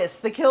notice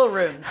the kill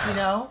rooms? You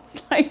know,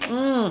 like,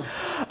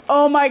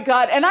 oh my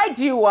God! And I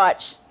do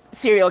watch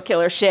serial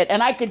killer shit,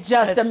 and I could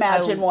just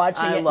imagine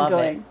watching it and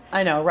going,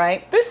 I know,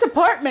 right? This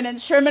apartment in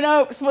Sherman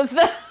Oaks was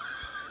the.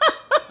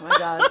 Oh my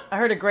God! I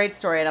heard a great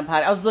story on a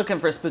podcast. I was looking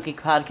for a spooky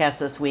podcast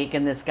this week,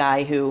 and this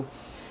guy who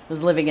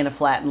was living in a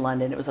flat in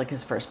London. It was like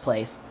his first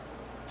place.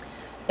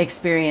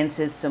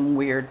 Experiences some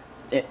weird,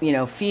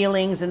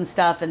 feelings and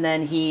stuff, and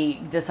then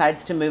he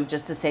decides to move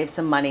just to save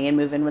some money and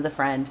move in with a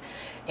friend.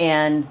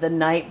 And the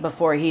night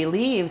before he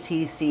leaves,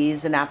 he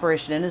sees an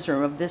apparition in his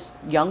room of this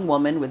young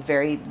woman with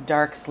very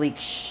dark, sleek,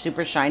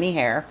 super shiny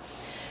hair,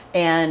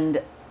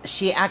 and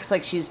she acts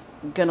like she's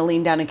gonna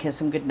lean down and kiss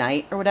him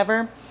goodnight or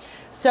whatever.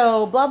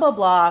 So blah blah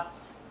blah.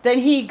 Then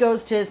he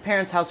goes to his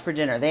parents' house for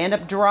dinner. They end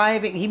up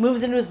driving. He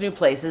moves into his new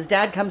place. His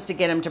dad comes to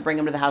get him to bring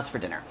him to the house for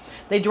dinner.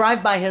 They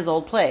drive by his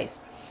old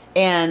place,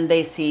 and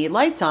they see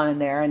lights on in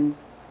there, and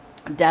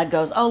Dad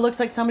goes, "Oh, looks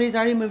like somebody's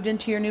already moved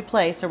into your new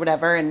place," or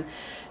whatever.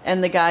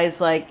 And the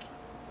guy's like,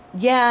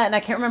 "Yeah," and I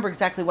can't remember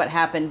exactly what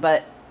happened,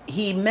 but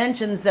he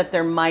mentions that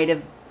there might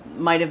have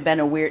been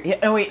a weird.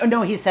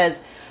 He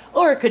says,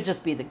 or it could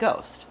just be the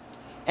ghost.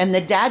 And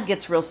the dad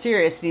gets real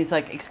serious, and he's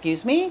like,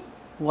 "Excuse me,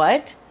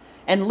 what?"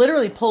 And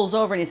literally pulls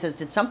over, and he says,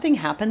 "Did something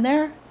happen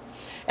there?"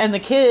 And the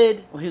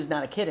kid, well, who's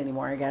not a kid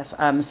anymore, I guess,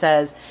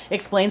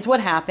 explains what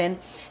happened.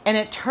 And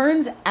it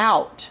turns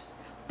out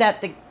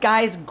that the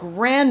guy's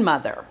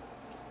grandmother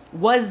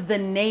was the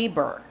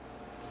neighbor,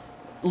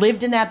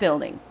 lived in that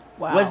building,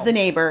 was the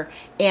neighbor.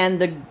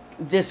 And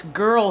this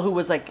girl who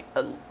was like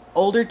an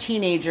older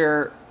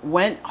teenager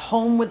went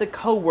home with a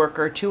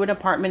coworker to an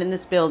apartment in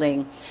this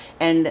building,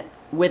 and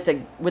with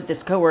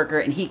this coworker,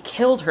 and he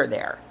killed her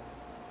there.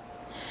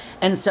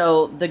 And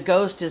so the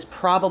ghost is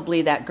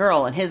probably that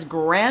girl, and his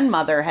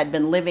grandmother had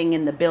been living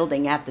in the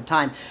building at the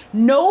time.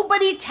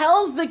 Nobody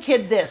tells the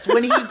kid this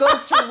when he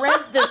goes to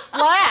rent this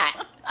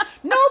flat.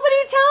 Nobody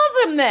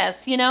tells him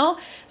this,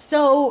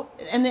 So,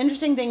 and the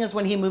interesting thing is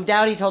when he moved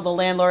out, he told the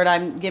landlord,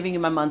 "I'm giving you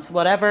my month's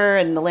whatever."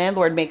 And the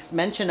landlord makes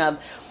mention of,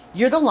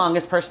 "You're the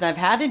longest person I've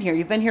had in here.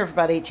 You've been here for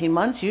about 18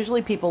 months.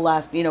 Usually people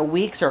last,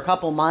 weeks or a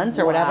couple months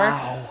or whatever."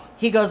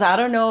 He goes, "I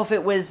don't know if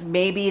it was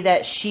maybe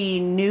that she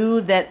knew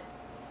that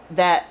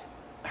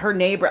her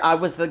neighbor, I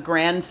was the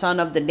grandson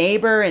of the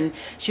neighbor, and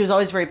she was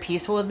always very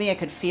peaceful with me. I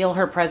could feel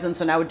her presence,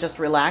 and I would just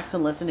relax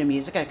and listen to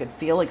music. I could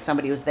feel like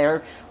somebody was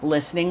there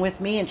listening with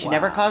me, and she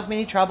never caused me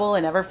any trouble. I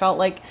never felt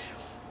like,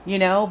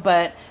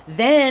 but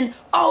then,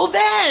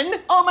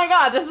 oh my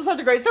God, this is such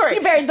a great story.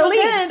 You buried the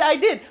lead. I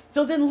did.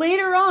 So then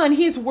later on,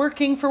 he's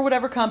working for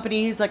whatever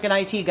company. He's like an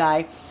IT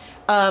guy.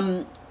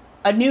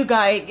 A new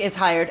guy is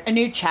hired, a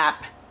new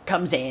chap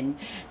comes in,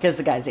 because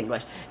the guy's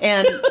English,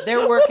 and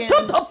they're working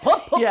blah, blah,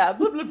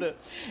 blah.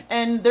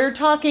 And they're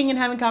talking and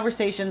having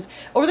conversations.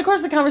 Over the course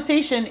of the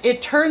conversation,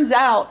 it turns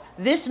out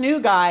this new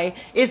guy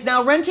is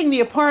now renting the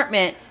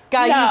apartment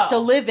used to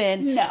live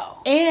in,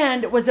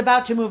 and was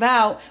about to move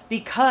out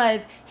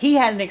because he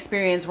had an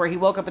experience where he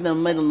woke up in the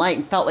middle of the night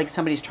and felt like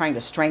somebody's trying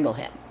to strangle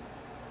him.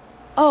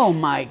 Oh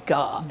my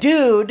God.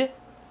 Dude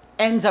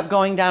ends up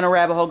going down a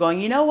rabbit hole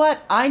going, "You know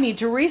what? I need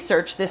to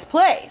research this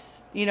place."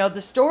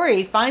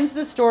 Finds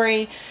the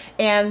story,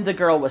 and the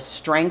girl was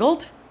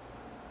strangled.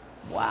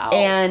 Wow.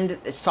 And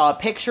saw a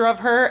picture of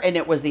her, and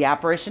it was the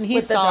apparition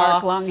he saw. With the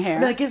dark long hair.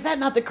 I'm like, is that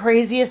not the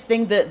craziest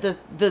thing?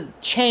 The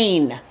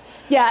chain.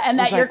 Yeah, and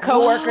that your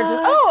coworker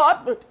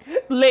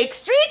Lake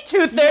Street,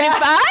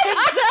 235.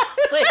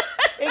 Yeah,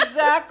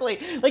 exactly.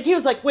 Like he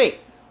was like, "Wait,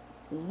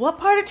 what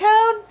part of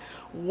town?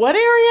 what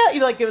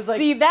area? Like, it was like,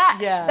 see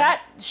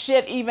that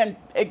shit even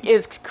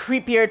is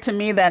creepier to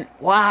me than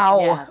wow.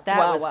 Yeah, that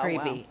wow, was wow,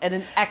 creepy. wow. And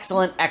an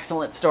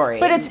excellent story.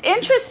 But it's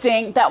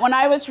interesting that when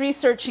I was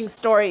researching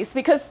stories,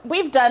 because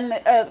we've done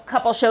a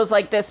couple shows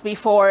like this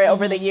before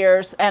over the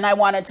years, and I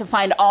wanted to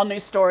find all new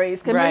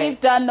stories. Because Right.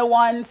 we've done the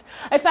ones,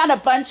 I found a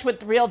bunch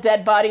with real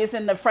dead bodies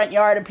in the front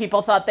yard, and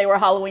people thought they were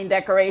Halloween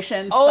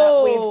decorations.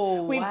 Oh,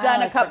 but we've wow,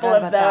 done I a couple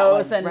forgot of about that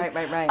those. one.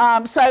 And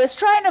Right. so I was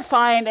trying to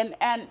find,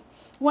 and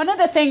one of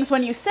the things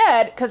when you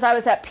said, because I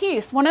was at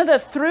peace, one of the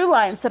through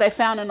lines that I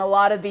found in a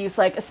lot of these,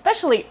 like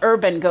especially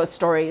urban ghost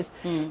stories,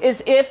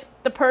 is if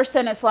the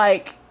person is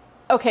like,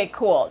 okay,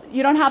 cool,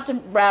 you don't have to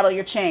rattle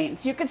your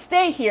chains. You could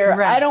stay here.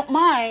 Right. I don't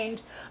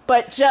mind,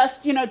 but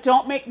just,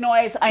 don't make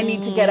noise. I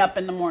need to get up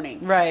in the morning.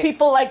 Right.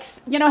 People like,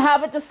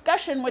 have a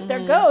discussion with their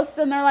ghosts,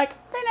 and they're like,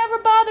 they never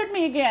bothered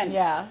me again.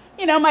 Yeah.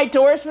 My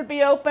doors would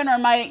be open, or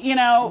my,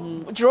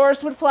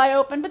 drawers would fly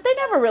open, but they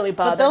never really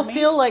bothered But they'll me.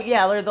 feel like,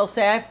 or they'll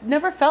say, I've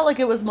never felt like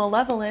it was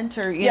malevolent,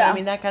 or, you know what I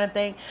mean, that kind of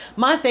thing.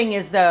 My thing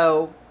is,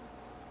 though,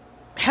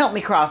 help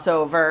me cross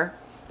over.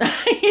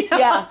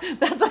 Yeah.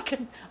 That's like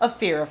a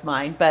fear of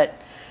mine, but...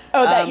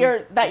 Oh, that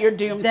you're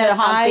doomed that to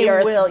haunt the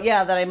earth.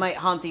 that I might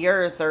haunt the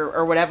earth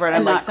or whatever. And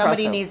I'm not like,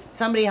 somebody cross over.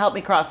 somebody help me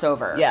cross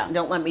over. Yeah.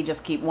 Don't let me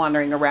just keep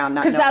wandering around,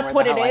 not knowing Because that's where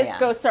what the it hell is. I am.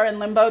 Ghosts are in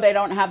limbo. They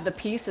don't have the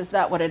peace. Is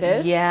that what it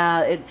is?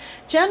 Yeah.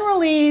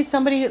 Generally,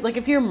 somebody, like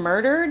if you're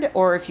murdered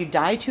or if you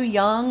die too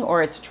young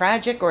or it's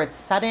tragic or it's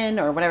sudden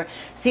or whatever,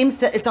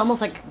 it's almost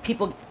like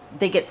people,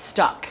 they get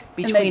stuck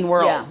between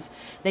worlds. Yeah.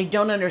 They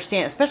don't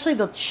understand, especially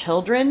the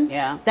children.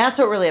 Yeah. That's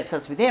what really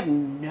upsets me. They have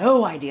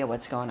no idea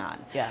what's going on.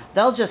 Yeah.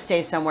 They'll just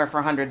stay somewhere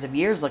for hundreds of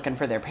years looking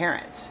for their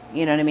parents.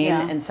 You know what I mean?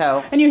 Yeah. And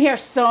so... And you hear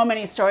so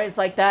many stories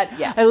like that.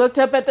 Yeah. I looked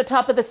up at the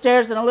top of the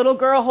stairs and a little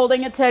girl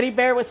holding a teddy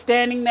bear was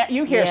standing there.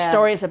 You hear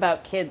stories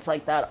about kids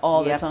like that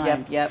all the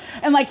time. Yep.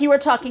 And like you were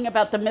talking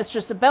about the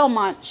mistress of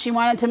Belmont, she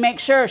wanted to make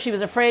sure, she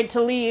was afraid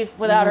to leave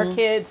without her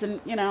kids,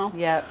 and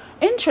Yep.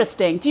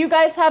 Interesting. Do you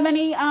guys have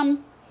any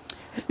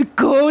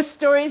ghost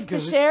stories to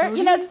share?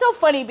 stories? It's so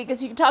funny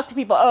because you can talk to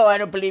people, oh, I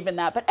don't believe in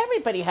that, but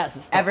everybody has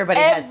a story.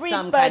 Everybody has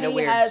some kind of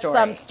weird has story.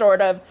 some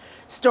sort of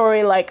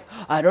story, like,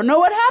 I don't know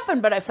what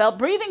happened, but I felt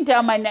breathing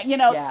down my neck.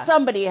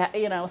 Somebody,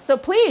 so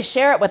please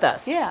share it with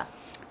us. Yeah.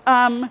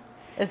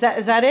 Is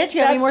that it? Do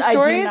you have any more I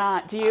stories? do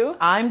not. Do you?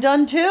 I'm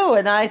done too,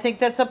 and I think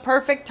that's a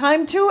perfect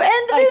time to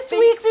end this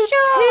think week's so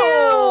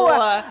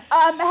show.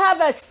 too.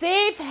 Have a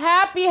safe,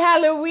 happy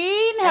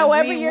Halloween.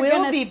 However you're going to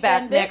We'll be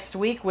back next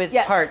week with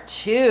Yes. part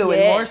 2 and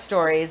Yes. more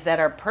stories that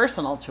are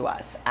personal to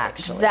us,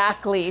 actually.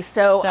 Exactly.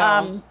 So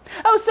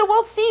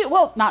we'll see.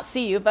 Well, not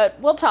see you, but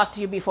we'll talk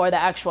to you before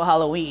the actual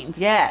Halloween.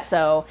 Yes.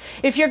 So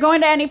if you're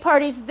going to any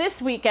parties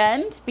this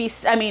weekend,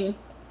 this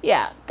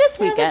weekend.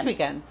 This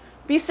weekend.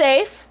 Be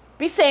safe.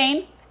 Be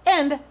sane.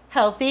 And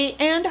healthy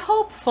and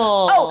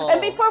hopeful. Oh,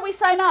 and before we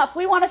sign off,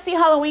 we want to see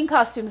Halloween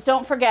costumes.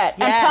 Don't forget.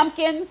 Yes. And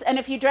pumpkins. And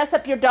if you dress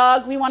up your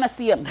dog, we want to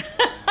see them.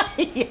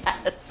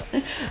 Yes.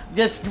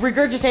 Just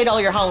regurgitate all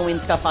your Halloween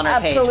stuff on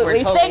our page. Absolutely. We're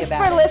totally Thanks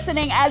about for it.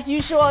 listening. As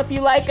usual, if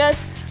you like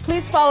us,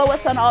 please follow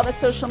us on all the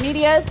social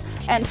medias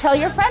and tell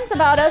your friends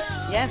about us.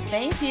 Yes,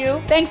 thank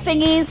you. Thanks,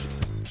 Thingies.